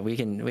 Yeah. We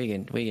can.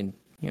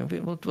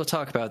 We'll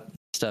talk about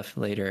stuff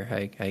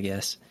later. I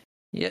guess.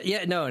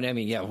 Yeah. No. I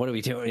mean, yeah. What are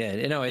we doing?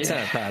 Yeah. No. It's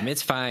not a problem.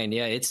 It's fine.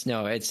 Yeah. It's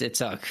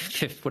all.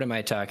 What am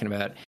I talking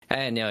about?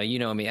 I know. You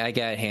know me. I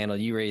got it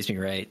handled. You raised me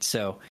right.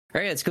 So all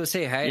right. Let's go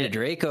say hi to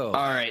Draco.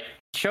 All right.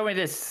 Show me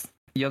this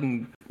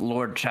young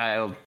lord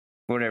child,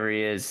 whatever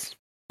he is.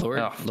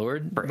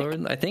 Lord.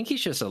 I think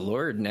he's just a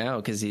lord now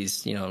because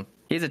he's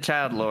he's a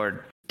child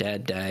lord.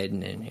 Dad died,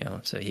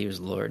 and so he was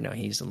lord. Now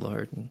he's a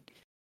lord.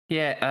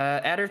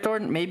 Yeah,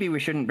 Adderthorn. Maybe we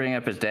shouldn't bring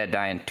up his dad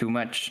dying too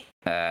much.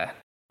 Well,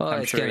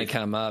 it's going to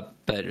come up,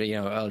 but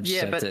I'll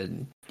just have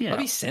to. I'll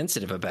be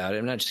sensitive about it.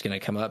 I'm not just going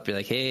to come up and be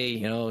like, hey,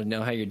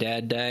 know how your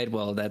dad died?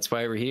 Well, that's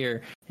why we're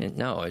here. And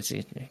no,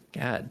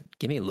 God,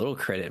 give me a little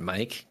credit,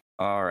 Mike.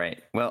 All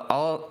right. Well,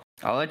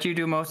 I'll let you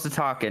do most of the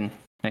talking,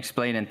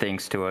 explaining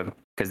things to him,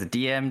 because the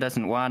DM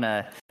doesn't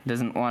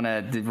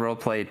wanna role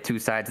play two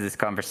sides of this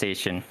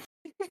conversation.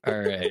 All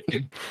right.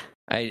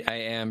 I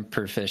am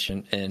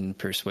proficient in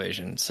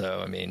persuasion,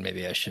 so I mean,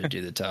 maybe I should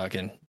do the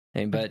talking.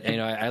 But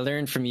I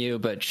learned from you.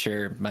 But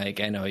sure, Mike,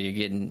 I know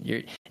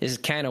this is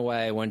kind of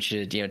why I want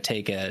you to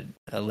take a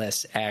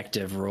less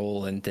active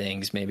role in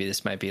things. Maybe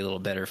this might be a little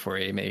better for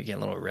you. Maybe you're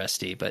getting a little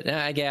rusty, but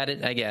I got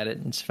it.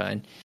 It's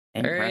fine.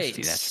 And all right,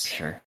 rusty, that's for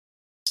sure.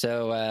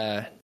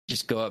 So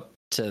just go up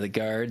to the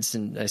guards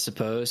and I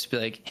suppose be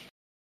like,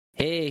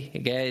 hey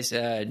guys,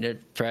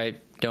 probably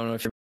don't know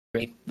if you're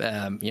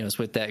was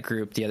with that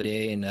group the other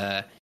day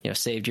and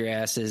saved your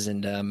asses,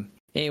 and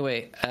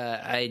anyway,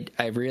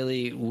 I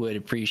really would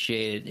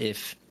appreciate it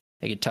if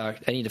I could talk.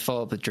 I need to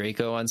follow up with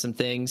Draco on some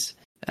things.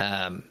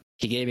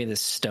 He gave me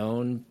this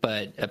stone,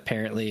 but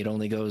apparently it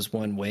only goes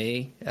one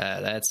way.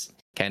 That's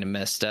kind of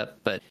messed up,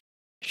 but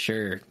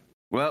sure.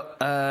 Well,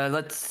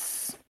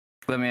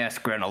 let me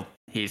ask Grenold.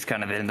 He's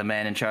kind of been the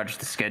man in charge of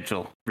the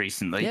schedule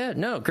recently. Yeah,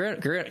 no,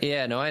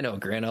 I know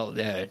Grenold.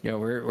 Yeah,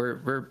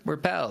 we're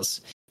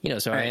pals.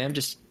 So I am.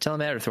 Just tell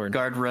him Adderthorn.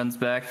 Guard runs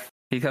back.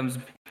 He comes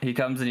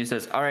and he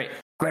says, "All right,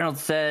 Grenold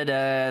said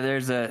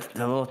there's a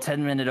little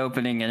 10-minute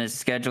opening in his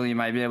schedule. You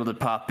might be able to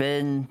pop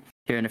in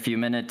here in a few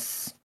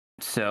minutes.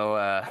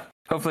 So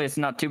hopefully it's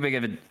not too big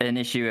of an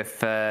issue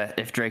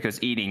if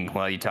Draco's eating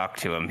while you talk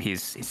to him.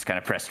 He's kind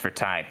of pressed for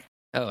time."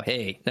 Oh,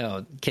 hey,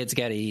 no, kid's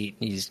got to eat.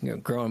 He's a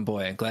growing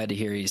boy. I'm glad to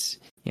hear he's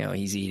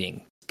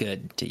eating. It's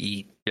good to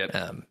eat.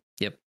 Yep.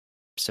 Yep.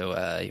 So,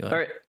 all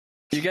right,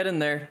 you get in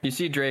there. You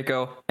see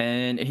Draco,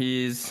 and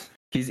he's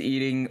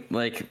eating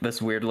like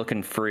this weird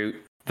looking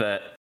fruit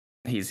that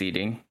he's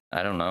eating.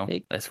 I don't know.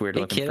 Hey, this weird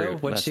looking kiddo,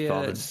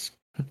 fruit.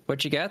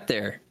 What you got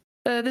there?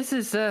 This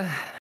is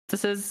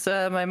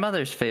my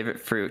mother's favorite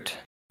fruit.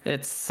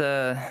 It's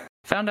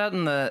found out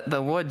in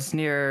the woods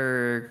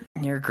near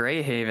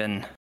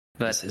Greyhaven.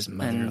 But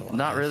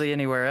not really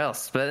anywhere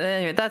else. But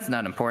anyway, that's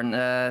not important.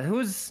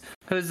 Who's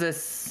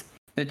this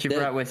that you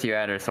brought with you,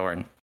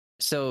 Adderthorn?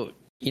 So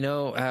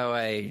how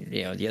I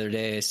the other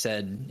day I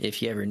said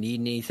if you ever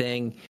need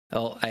anything,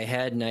 well, I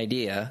had an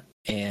idea,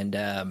 and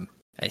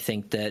I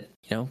think that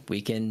we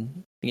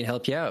can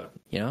help you out.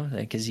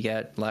 Because you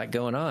got a lot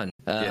going on.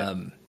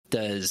 And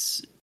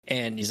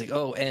he's like,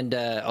 oh, and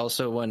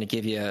also want to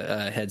give you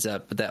a heads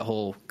up with that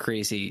whole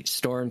crazy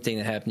storm thing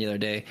that happened the other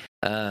day.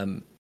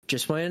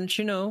 Just wanted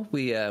you to know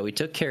we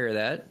took care of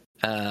that.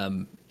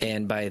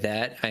 And by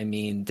that, I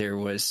mean there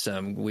was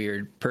some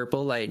weird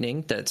purple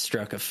lightning that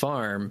struck a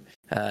farm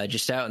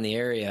just out in the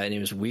area, and it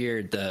was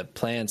weird. The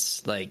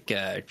plants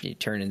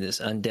turned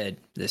into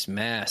this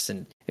mass,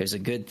 and it was a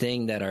good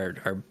thing that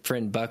our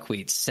friend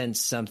Buckwheat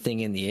sensed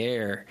something in the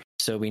air,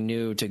 so we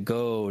knew to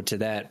go to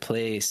that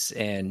place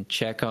and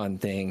check on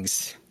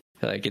things.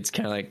 Like it's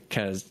kind of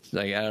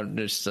like I don't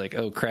just like,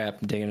 oh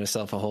crap, I'm digging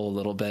myself a hole a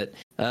little bit.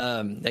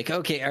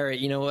 Okay, all right,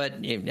 you know what? I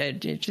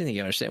think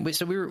you understand.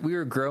 So we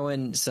were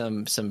growing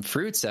some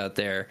fruits out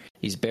there,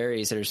 these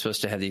berries that are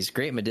supposed to have these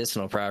great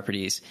medicinal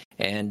properties,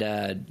 and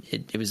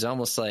it was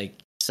almost like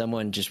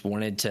someone just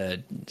wanted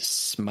to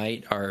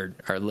smite our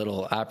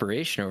little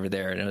operation over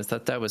there, and I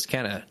thought that was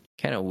kind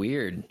of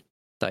weird.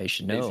 Thought you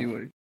should know.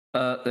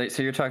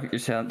 So you're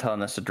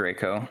telling us to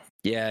Draco.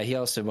 Yeah, he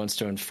also wants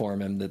to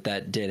inform him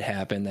that did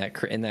happen.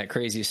 That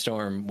crazy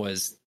storm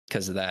was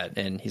because of that,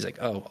 and he's like,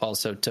 "Oh,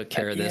 also took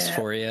care of this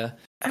for you."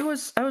 I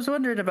was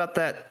wondering about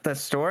that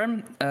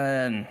storm.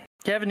 Do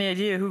you have any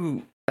idea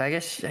who? I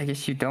guess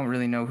you don't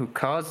really know who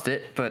caused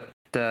it, but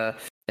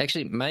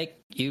actually, Mike,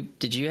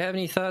 did you have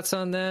any thoughts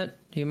on that?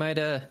 You might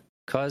have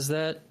caused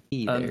that.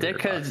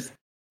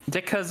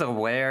 Ditka's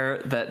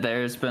aware that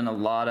there's been a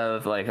lot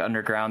of like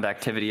underground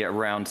activity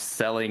around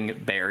selling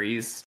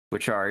berries,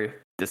 which are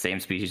the same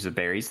species of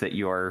berries that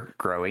you are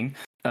growing,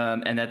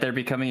 and that they're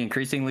becoming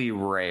increasingly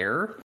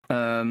rare.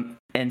 And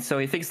so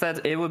he thinks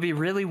that it would be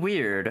really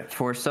weird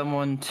for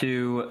someone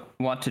to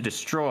want to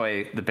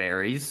destroy the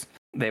berries.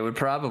 They would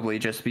probably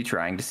just be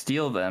trying to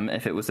steal them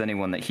if it was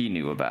anyone that he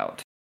knew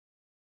about.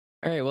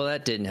 All right, well,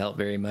 that didn't help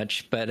very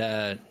much, but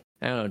I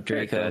don't know,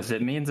 Draco.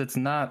 It means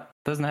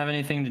doesn't have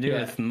anything to do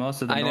with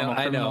most of the normal criminal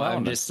I know. elements.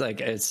 I'm just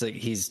like, it's like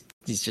he's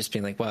just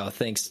being like, wow,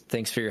 thanks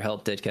for your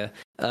help, Ditka.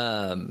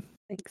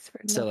 Thanks for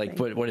so nothing.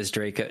 like, what is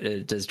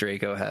Draco? Does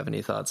Draco have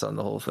any thoughts on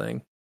the whole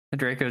thing?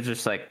 Draco's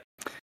just like,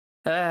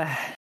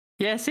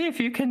 yeah, see if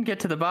you can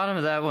get to the bottom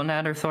of that one,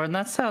 Adderthorn.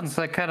 That sounds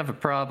like kind of a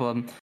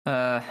problem.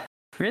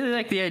 Really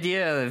like the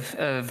idea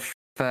of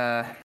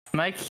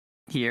Mike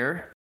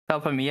here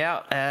helping me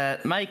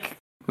out. Mike,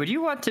 would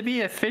you want to be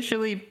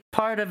officially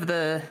part of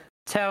the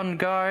town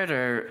guard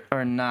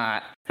or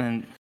not?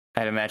 And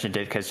I'd imagine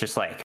Ditka's just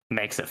like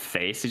makes a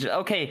face. He's just,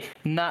 okay,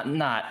 not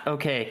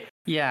okay.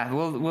 Yeah,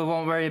 we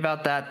won't worry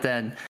about that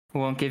then. We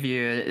won't give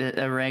you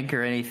a rank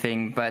or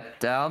anything,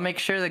 but I'll make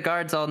sure the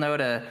guards all know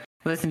to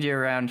listen to you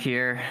around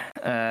here.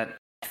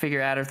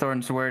 Figure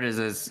Adderthorn's word is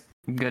as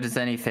good as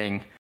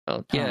anything.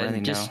 Well, yeah,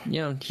 really just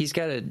he's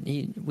got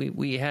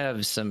we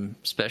have some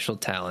special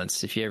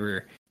talents. If you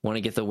ever want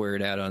to get the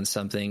word out on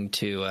something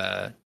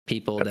to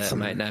people that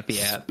might not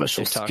be apt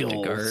to talk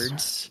to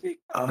guards.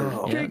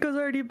 Oh, Draco's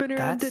already been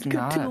around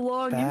Ditka too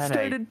long. You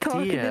started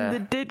talking in the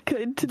Ditka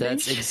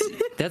intonation.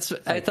 That's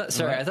I thought.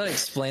 Sorry, I thought I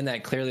explained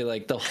that clearly.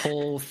 Like the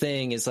whole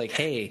thing is like,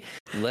 hey,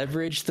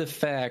 leverage the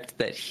fact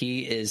that he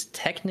is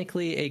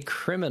technically a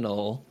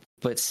criminal,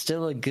 but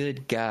still a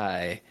good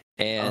guy.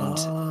 And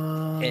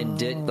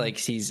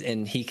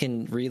he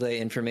can relay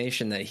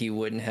information that he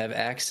wouldn't have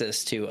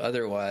access to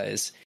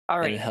otherwise. All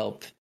right, and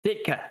help.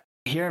 Ditka,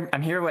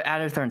 I'm here what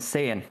Adderthorn's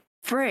saying.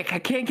 Frick, I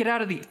can't get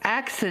out of the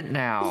accent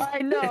now. I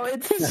know,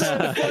 it's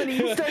so funny.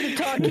 You started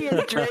talking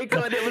as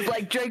Draco, and it was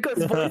like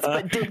Draco's voice,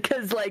 but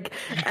Ditka's like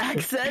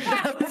accent.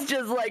 I was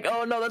just like,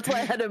 oh no, that's why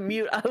I had to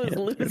mute. I was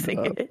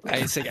losing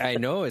it. I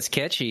know it's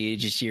catchy.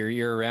 Just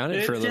you're around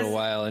it for a little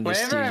while, and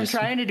whenever I'm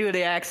trying to do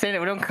the accent,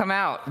 it don't come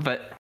out.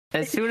 But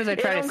as soon as I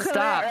try to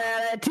stop,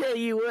 I tell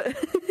you what,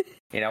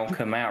 it don't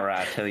come out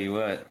right. I tell you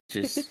what,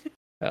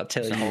 I'll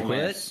tell you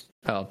what.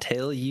 I'll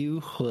tell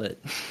you what.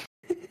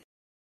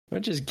 Why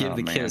don't just give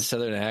the kid a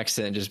southern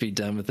accent and just be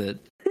done with it?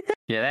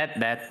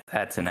 Yeah,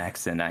 that's an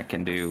accent I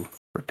can do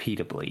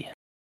repeatably.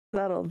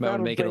 That'll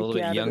make it a little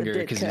bit younger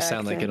because you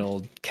sound like an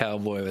old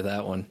cowboy with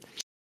that one.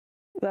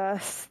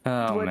 That's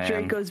what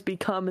Draco's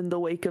become in the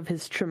wake of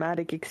his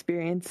traumatic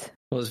experience.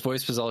 Well, his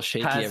voice was all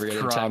shaky every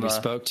other time we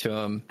spoke to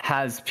him.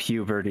 Has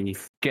puberty,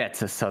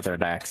 gets a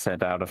southern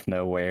accent out of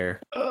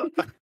nowhere.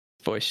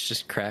 Voice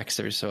just cracks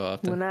every so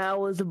often. When I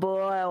was a boy,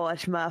 I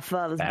watched my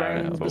father's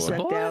brains be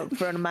sucked out in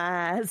front of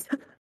my eyes.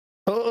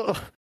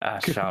 I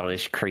saw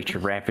this creature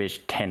wrap his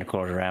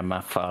tentacles around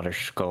my father's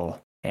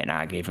skull, and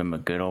I gave him a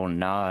good old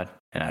nod,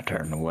 and I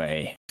turned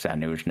away because I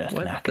knew there was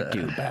nothing I could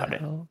do about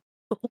it. Oh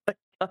my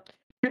god.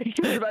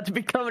 He's about to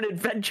become an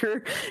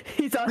adventurer.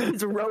 He's on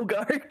his rogue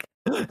arc.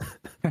 I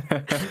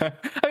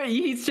mean,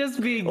 he's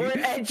just being... Or an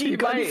edgy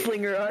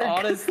gunslinger arc.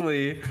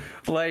 Honestly,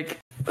 like...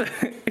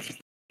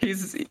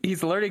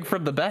 He's learning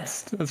from the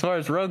best as far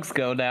as rogues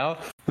go now.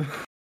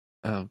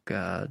 Oh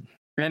god.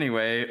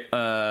 Anyway,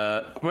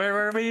 where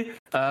were we?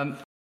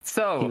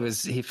 So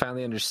he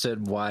finally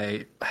understood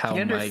how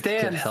Mike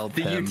could help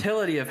him. The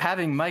utility of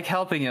having Mike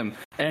helping him,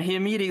 and he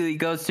immediately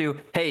goes to,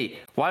 "Hey,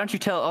 why don't you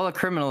tell all the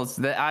criminals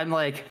that I'm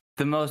like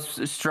the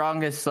most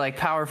strongest, like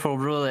powerful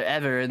ruler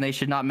ever, and they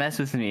should not mess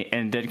with me?"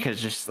 And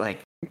Ditka's just like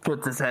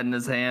puts his head in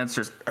his hands,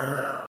 just.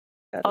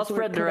 I'll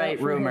spread the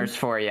right rumors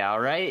for you, all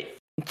right?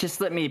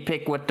 Just let me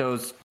pick what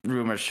those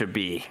rumors should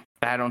be.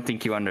 I don't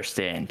think you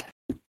understand.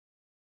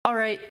 All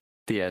right.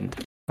 The end.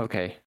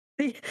 Okay.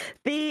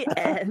 The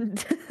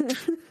end.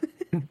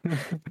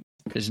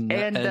 There's no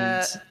And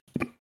sorry.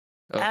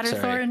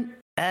 Adderthorn,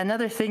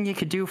 another thing you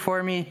could do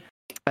for me,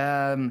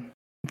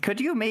 could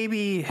you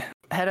maybe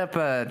head up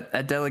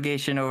a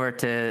delegation over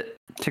to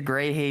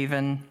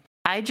Greyhaven?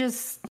 I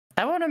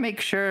want to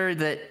make sure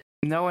that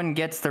no one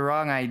gets the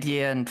wrong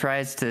idea and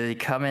tries to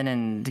come in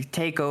and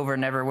take over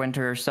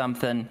Neverwinter or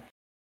something.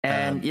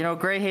 And,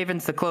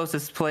 Greyhaven's the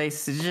closest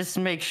place. Just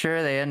make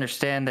sure they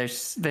understand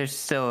there's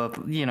still,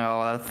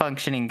 a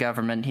functioning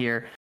government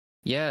here.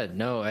 Yeah,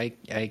 no, I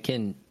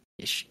can...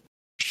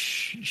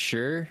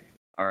 Sure.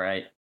 All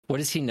right. What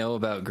does he know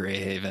about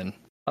Greyhaven?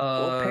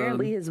 Well,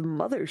 apparently his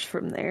mother's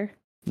from there.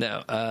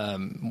 No,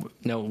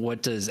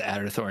 what does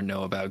Adderthorn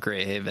know about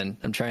Greyhaven?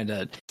 I'm trying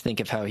to think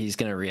of how he's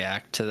going to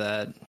react to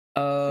that.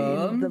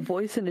 The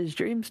voice in his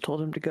dreams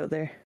told him to go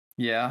there.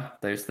 Yeah,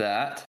 there's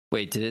that.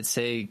 Wait, did it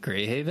say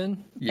Greyhaven?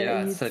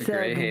 Yeah, it said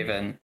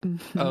Greyhaven.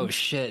 Oh,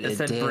 shit, It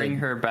said did. bring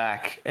her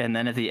back, and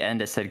then at the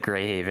end it said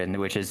Greyhaven,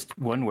 which is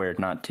one word,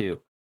 not two.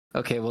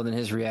 Okay, well then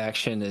his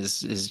reaction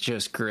is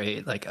just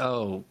great. Like,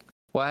 oh,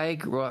 why?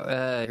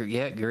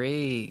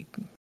 Greyhaven.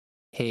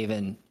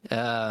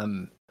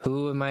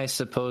 Who am I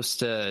supposed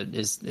to?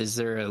 Is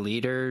there a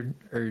leader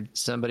or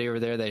somebody over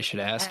there that I should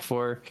ask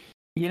for?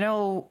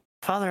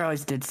 Father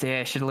always did say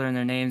I should learn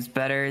their names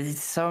better.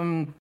 It's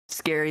some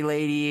scary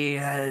lady,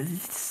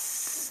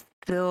 Cereal?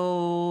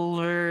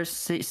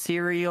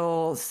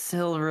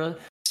 Cereal?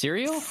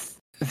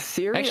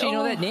 Cereal?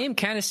 Actually, that name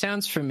kind of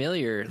sounds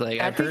familiar.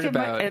 Like I've heard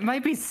about. It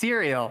might be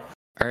Cereal.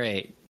 All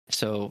right,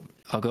 so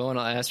I'll go and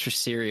I'll ask for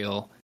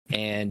Cereal,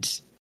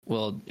 and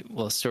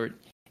we'll sort.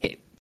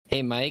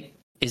 Hey, Mike,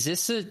 is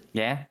this the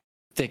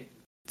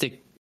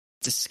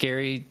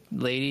scary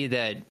lady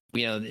that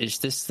is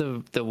this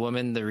the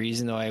woman? The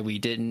reason why we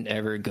didn't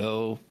ever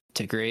go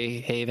to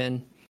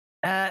Greyhaven?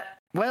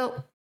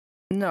 Well,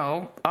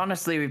 no.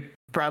 Honestly, we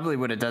probably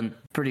would have done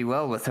pretty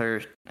well with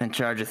her in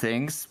charge of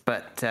things,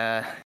 but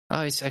I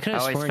could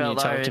have sworn you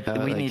talked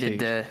about we needed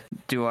to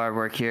do our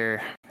work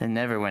here in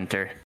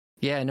Neverwinter.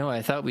 Yeah, no,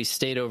 I thought we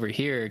stayed over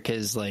here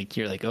because,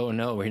 you're like, oh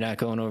no, we're not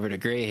going over to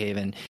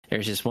Greyhaven.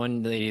 There's just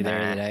one lady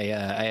there that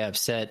I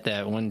upset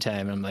that one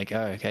time. And I'm like,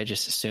 oh, I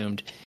just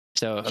assumed.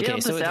 So okay, she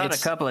helped so us out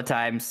a couple of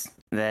times.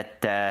 That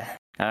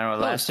I don't know.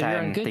 Last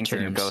time things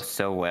didn't go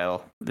so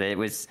well. It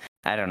was,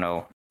 I don't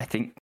know. I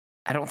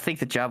don't think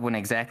the job went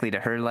exactly to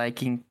her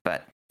liking,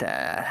 but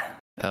the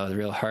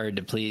real hard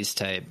to please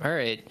type. All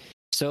right.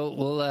 So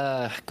we'll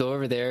go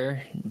over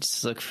there,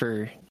 just look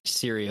for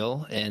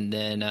Cereal, and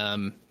then I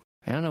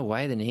don't know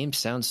why the name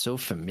sounds so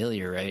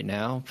familiar right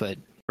now, but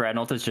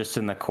Reynolds is just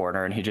in the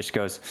corner, and he just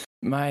goes,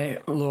 "My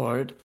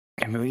lord,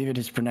 I believe it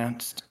is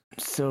pronounced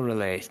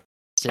Silverlay."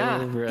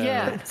 Silver.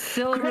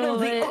 Silver,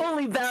 the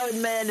only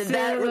valid man in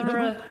that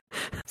room.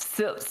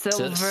 Silver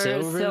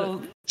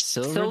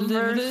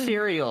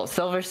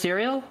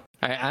Cereal.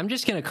 All right, I'm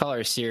just gonna call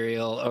her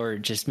Cereal, or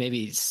just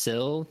maybe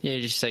Sil. Yeah,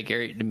 just like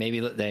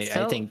maybe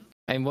I think.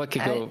 What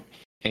could go?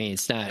 I mean,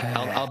 it's not.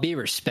 I'll be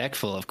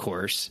respectful, of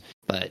course,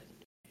 but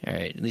all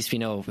right. At least we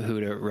know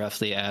who to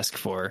roughly ask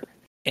for.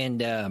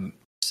 And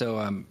so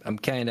I'm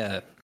kind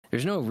of.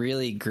 There's no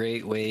really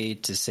great way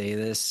to say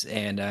this,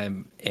 and I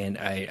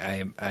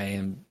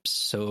am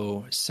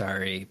so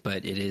sorry,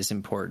 but it is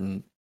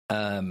important.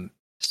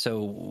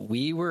 So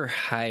we were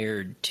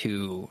hired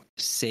to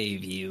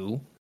save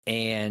you,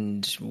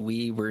 and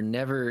we were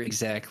never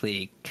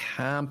exactly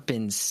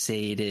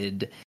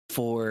compensated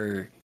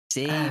for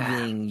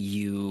saving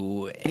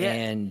you.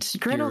 And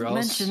Grinold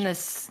mentioned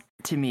this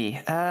to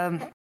me.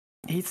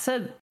 He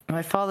said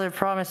my father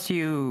promised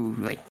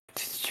you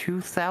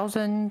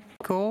 2,000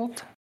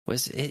 gold.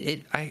 Was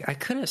it? I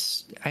could have.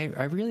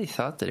 I really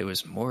thought that it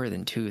was more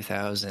than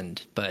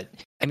 2,000. But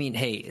I mean,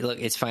 hey, look,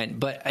 it's fine.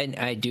 But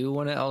I do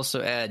want to also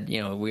add,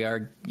 we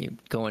are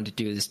going to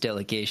do this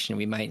delegation.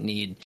 We might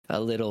need a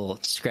little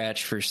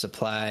scratch for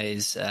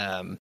supplies.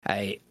 I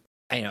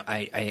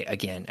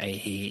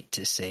hate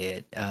to say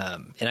it,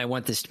 and I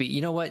want this to be. You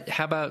know what?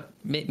 How about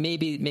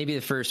maybe the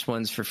first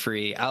one's for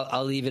free?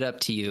 I'll leave it up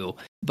to you.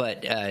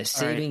 But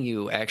saving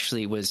you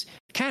actually was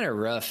kind of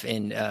rough,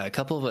 and a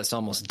couple of us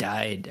almost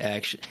died.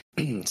 Actually,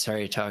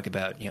 sorry to talk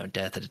about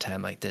death at a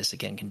time like this.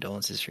 Again,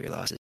 condolences for your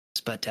losses.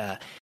 But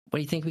what do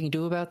you think we can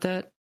do about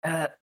that?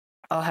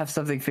 I'll have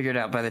something figured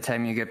out by the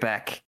time you get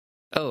back.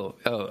 Oh!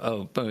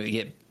 When we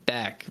get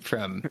back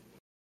from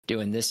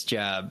doing this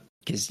job,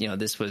 because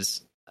this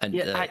was.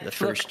 The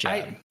first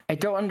job. I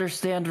don't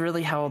understand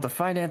really how the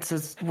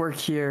finances work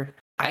here.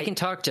 I can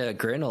talk to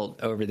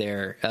Grinold over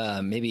there.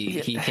 Maybe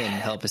he can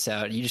help us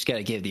out. You just got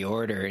to give the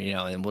order,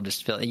 and we'll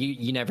just fill.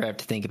 You never have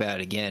to think about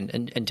it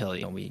again until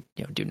we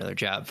do another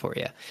job for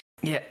you.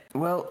 Yeah.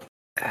 Well,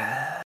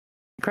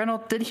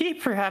 Grinold, did he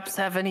perhaps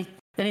have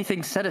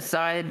anything set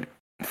aside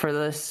for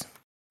this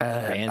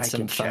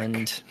ransom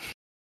fund?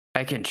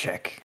 I can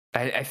check.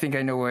 I think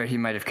I know where he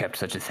might have kept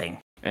such a thing.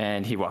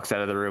 And he walks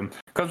out of the room.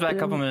 Comes back a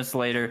couple minutes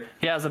later.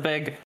 He has a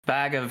big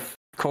bag of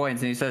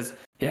coins, and he says,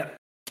 "Yeah,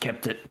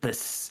 kept it.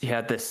 He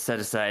had this set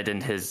aside in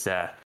his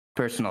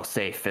personal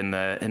safe in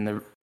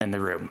the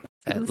room.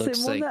 It the looks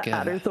same one like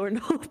that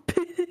Adderthorn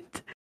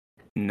opened.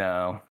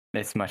 No,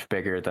 it's much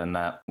bigger than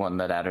that one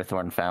that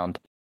Adderthorn found.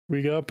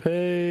 We got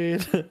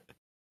paid.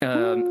 He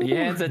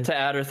hands it to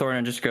Adderthorn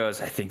and just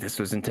goes, "I think this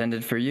was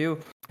intended for you.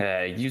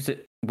 Use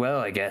it well,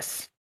 I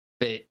guess."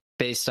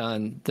 based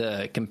on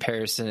the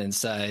comparison in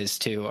size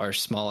to our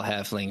small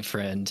halfling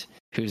friend,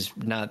 who's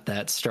not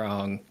that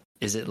strong.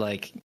 Is it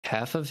like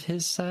half of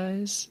his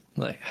size?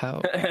 Like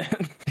how?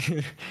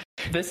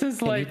 This is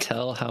Can like you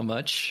tell how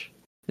much?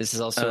 This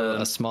is also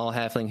a small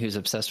halfling who's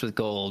obsessed with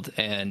gold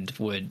and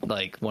would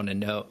like want to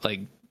know,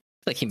 like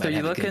he might so you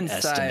have look a good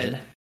inside.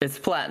 estimate. It's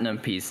platinum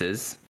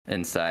pieces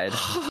inside,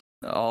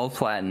 all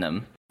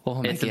platinum.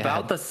 Oh my It's God.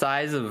 about the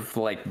size of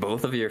like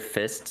both of your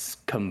fists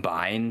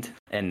combined,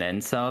 and then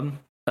some.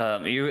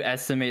 You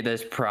estimate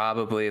there's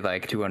probably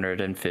like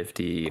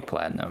 250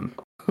 platinum.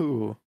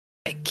 Ooh,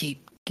 I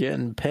keep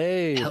getting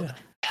paid.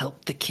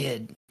 help the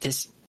kid.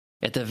 This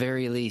at the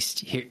very least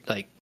here.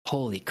 Like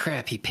holy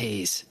crap, he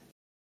pays.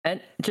 And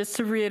just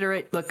to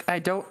reiterate, look, I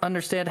don't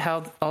understand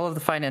how all of the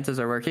finances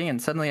are working,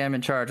 and suddenly I'm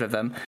in charge of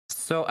them.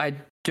 So I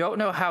don't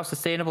know how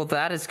sustainable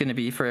that is going to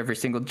be for every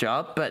single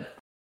job, but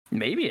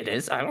maybe it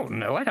is. I don't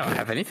know. I don't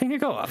have anything to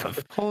go off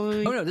of.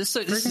 Holy Oh no, this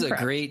is a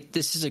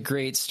crap.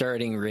 great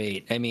starting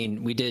rate. I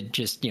mean, we did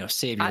just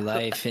save your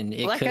life, and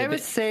it like could I have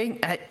was been. saying,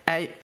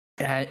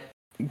 I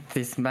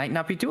this might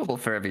not be doable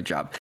for every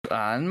job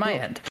on my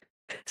end.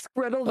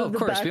 Scriddles Oh, in of the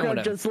course, we background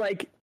wanna- just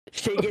like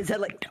shaking his head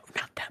like, no,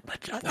 not that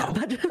much, not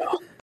that much.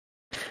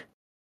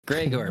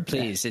 Gregor,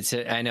 please.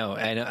 I know.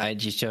 I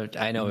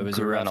know it was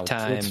a rough Gruntled.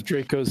 time. It's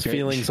Draco's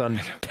feelings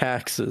on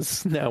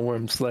taxes. Now where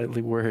I'm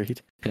slightly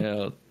worried.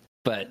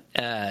 But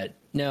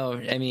no,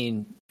 I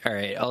mean, all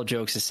right, all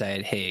jokes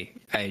aside, hey,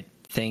 I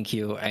thank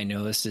you. I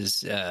know this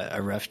is a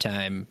rough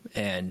time,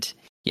 and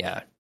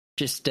yeah,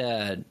 just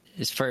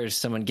as far as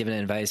someone giving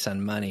advice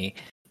on money,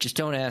 just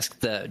don't ask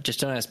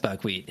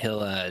Buckwheat.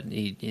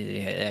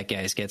 That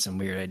guy's got some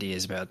weird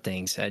ideas about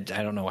things. I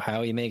don't know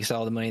how he makes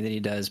all the money that he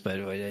does, but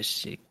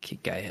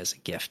guy has a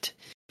gift.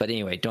 But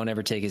anyway, don't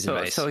ever take his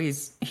advice. So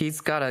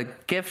he's got a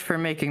gift for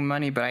making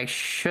money, but I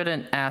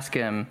shouldn't ask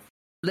him.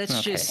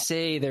 Let's just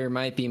say there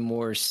might be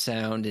more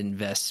sound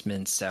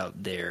investments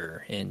out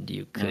there, and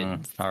you could.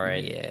 All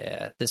right.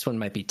 Yeah, this one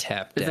might be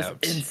tapped Is out.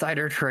 this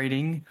insider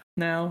trading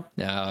now?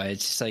 No,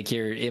 it's just like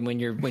when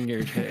you're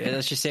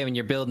let's just say when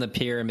you're building the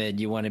pyramid,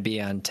 you want to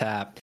be on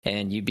top,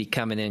 and you'd be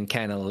coming in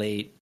kind of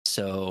late.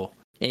 So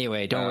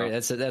anyway, don't worry.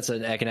 That's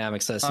an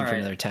economics lesson for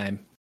another time.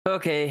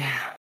 Okay.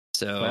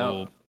 So Well,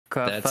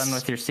 have that's- fun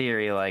with your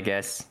cereal, I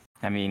guess.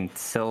 I mean,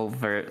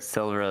 silver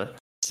silver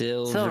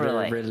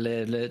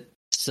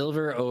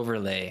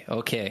overlay.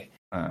 Okay.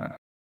 All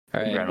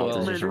right. Reynolds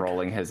Well, is just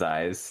rolling his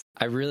eyes.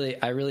 I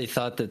really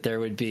thought that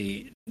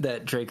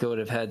that Draco would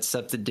have had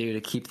something to do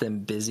to keep them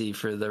busy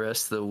for the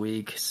rest of the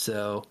week.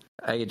 So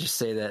I could just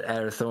say that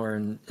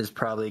Adderthorn is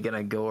probably going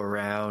to go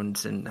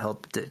around and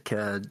help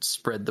to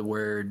spread the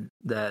word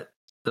that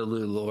the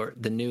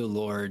new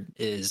lord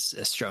is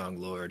a strong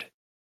lord,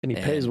 And he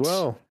pays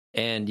well.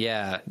 and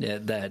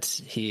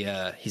that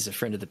he's a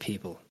friend of the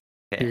people.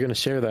 You're going to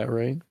share that,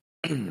 right?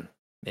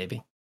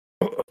 Maybe.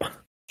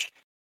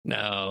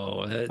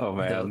 No. Oh,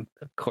 man. no,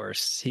 of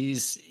course.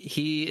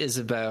 He is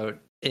about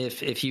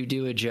if you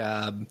do a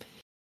job,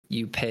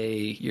 you pay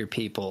your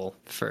people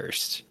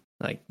first.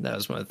 Like that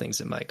was one of the things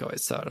that Mike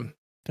always taught him.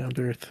 Down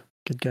to earth.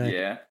 Good guy.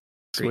 Yeah.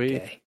 Great Sweet.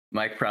 guy.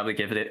 Mike probably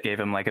gave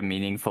him like a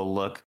meaningful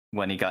look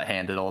when he got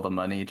handed all the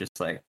money, just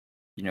like,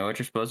 you know what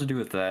you're supposed to do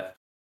with that.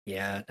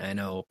 Yeah, I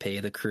know. Pay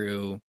the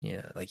crew.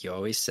 Yeah, like you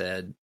always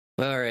said.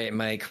 All right,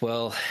 Mike.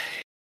 Well,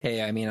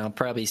 hey, I mean, I'll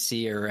probably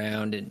see you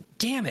around. And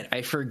damn it,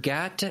 I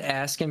forgot to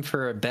ask him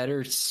for a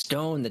better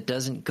stone that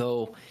doesn't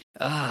go.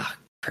 Ah,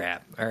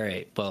 crap. All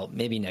right. Well,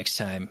 maybe next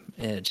time.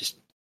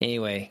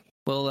 Anyway.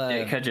 Well,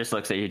 Ika just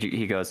looks at you.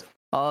 He goes,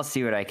 "I'll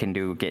see what I can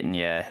do getting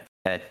you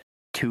a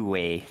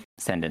two-way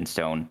send and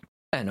stone."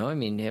 I know. I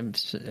mean,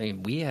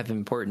 we have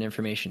important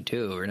information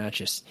too. We're not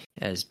just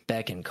as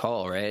beck and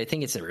call, right? I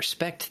think it's a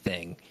respect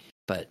thing.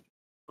 But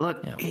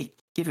Look, Yeah. hey,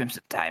 give him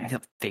some time.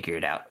 He'll figure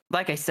it out.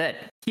 Like I said,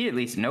 he at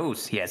least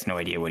knows he has no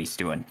idea what he's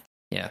doing.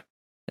 we're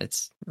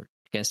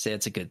gonna say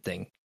it's a good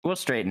thing. We'll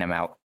straighten him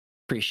out.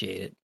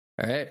 Appreciate it.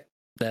 All right.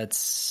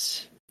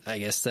 I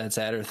guess that's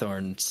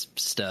Adderthorn's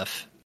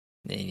stuff.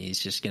 And he's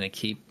just going to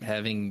keep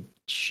having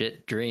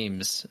shit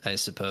dreams, I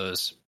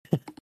suppose.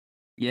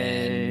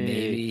 And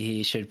maybe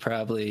he should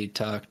probably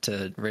talk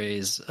to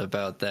Raze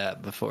about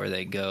that before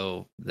they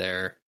go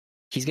there.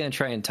 He's going to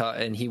try and talk,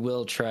 and he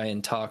will try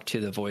and talk to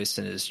the voice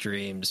in his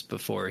dreams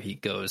before he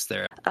goes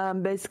there.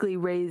 Basically,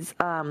 Ray's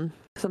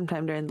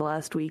sometime during the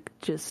last week,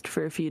 just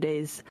for a few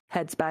days,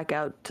 heads back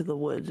out to the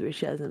woods where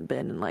she hasn't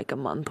been in like a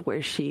month,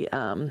 where she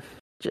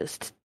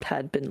just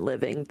had been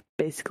living,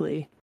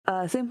 basically.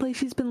 Same place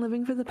she's been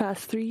living for the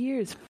past 3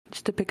 years,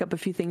 just to pick up a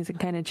few things and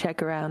kind of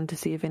check around to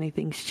see if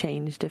anything's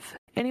changed, if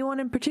anyone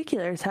in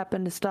particular has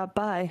happened to stop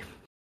by.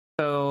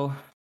 So,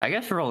 I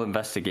guess roll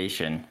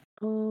investigation.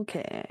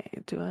 Okay,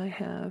 do I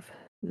have...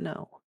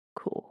 No.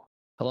 Cool.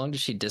 How long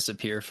does she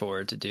disappear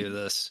for to do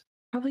this?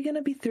 Probably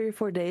gonna be 3 or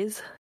 4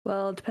 days.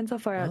 Well, it depends how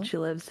far out she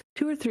lives.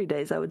 2 or 3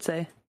 days, I would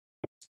say.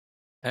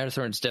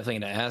 Adderthorn's definitely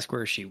going to ask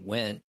where she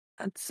went.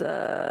 That's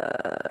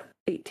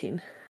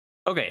 18.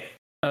 Okay.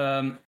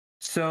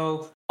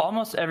 So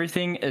almost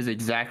everything is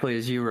exactly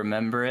as you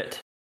remember it.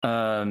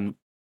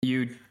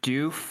 You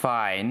do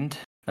find,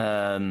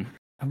 I'm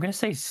going to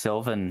say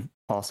Sylvan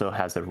also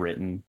has a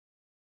way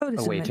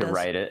to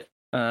write it.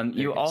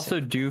 You also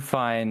do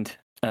find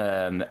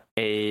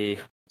a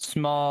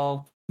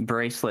small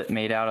bracelet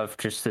made out of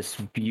just this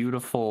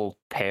beautiful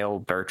pale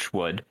birch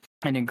wood,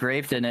 and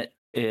engraved in it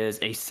is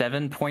a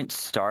 7-point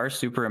star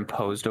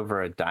superimposed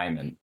over a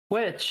diamond,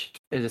 which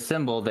is a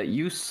symbol that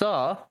you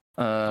saw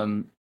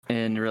in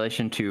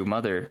relation to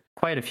Mother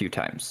quite a few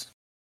times.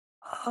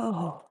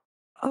 Oh,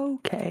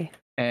 okay.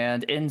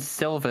 And in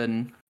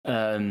Sylvan,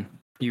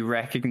 you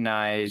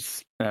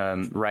recognize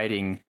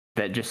writing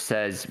that just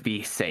says,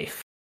 "Be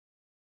safe."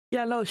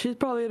 Yeah, no, she's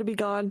probably gonna be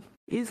gone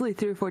easily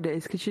 3 or 4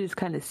 days because she just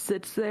kind of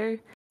sits there,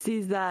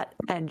 sees that,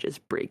 and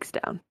just breaks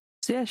down.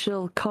 So yeah,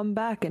 she'll come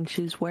back and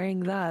she's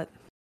wearing that.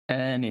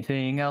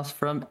 Anything else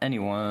from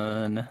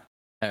anyone?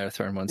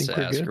 Adderthorn wants to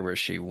ask her where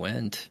she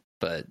went,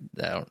 but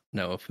I don't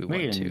know if we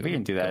want to. We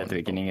can do that at the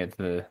beginning of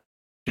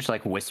just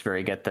like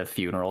whispering at the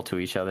funeral to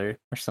each other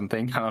or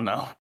something. I don't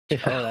know.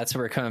 Oh, that's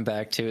what we're coming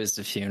back to, is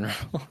the funeral.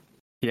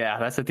 Yeah,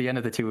 that's at the end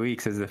of the 2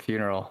 weeks is the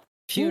funeral.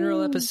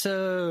 Funeral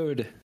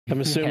episode.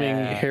 I'm assuming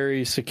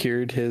Harry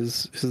secured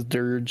his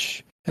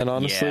dirge. And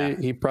honestly,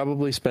 he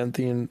probably spent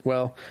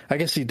I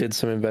guess he did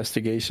some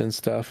investigation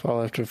stuff.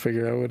 I'll have to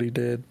figure out what he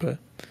did, but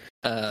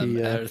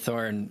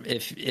Adderthorn,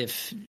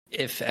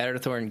 if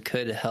Adderthorn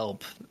could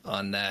help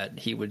on that,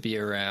 he would be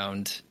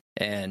around,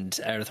 and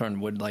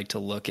Adderthorn would like to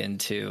look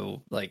into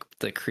like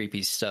the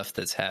creepy stuff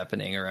that's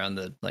happening around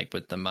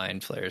with the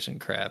mind flares and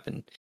crap.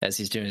 And as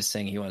he's doing his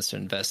thing, he wants to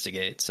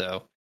investigate.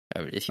 So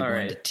if you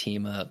wanted to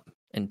team up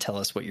and tell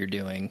us what you're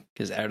doing,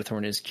 because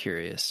Adderthorn is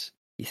curious.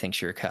 He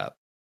thinks you're a cop.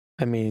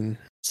 I mean,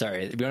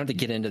 sorry, we don't have to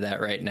get into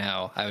that right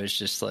now. I was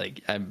just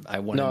like, I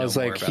want to know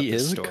more about he the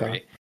is story. A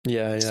cop.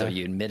 Yeah. So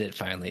you admit it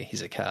finally.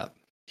 He's a cop.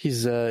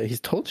 He's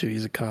told you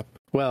he's a cop.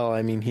 Well,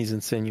 I mean, he's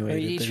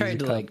insinuated. He tried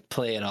to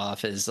play it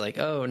off as like,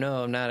 oh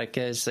no, I'm not a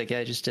guy. It's like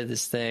I just did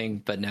this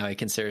thing, but now he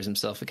considers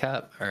himself a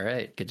cop. All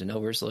right, good to know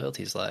where his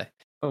loyalties lie.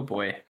 Oh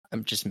boy,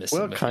 I'm just missing.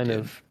 Well,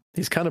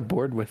 he's kind of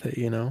bored with it,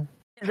 you know.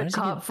 He's a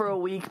cop for a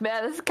week,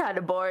 man. This is kind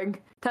of boring.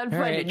 Time to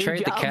find a new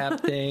tried job. The cap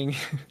thing.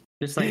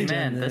 Just like,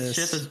 man, this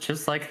ship is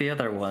just like the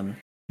other one.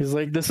 He's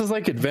like, this is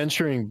like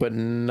adventuring, but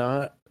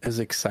not as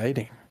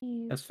exciting.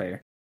 That's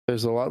fair.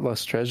 There's a lot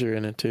less treasure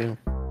in it, too.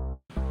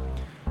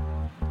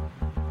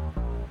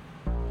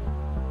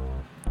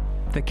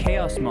 The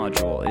Chaos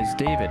module is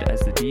David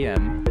as the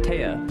DM,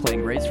 Taya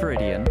playing Raze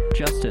Viridian,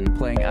 Justin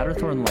playing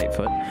Adderthorn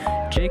Lightfoot,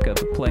 Jacob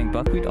playing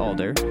Buckwheat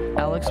Alder,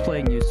 Alex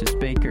playing Eustace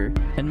Baker,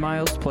 and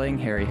Miles playing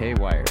Harry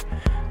Haywire.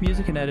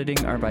 Music and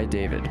editing are by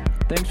David.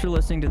 Thanks for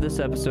listening to this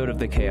episode of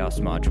the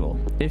Chaos module.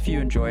 If you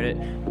enjoyed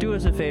it, do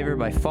us a favor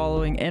by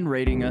following and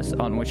rating us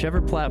on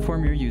whichever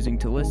platform you're using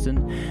to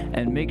listen,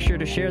 and make sure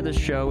to share this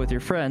show with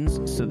your friends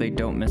so they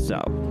don't miss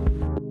out.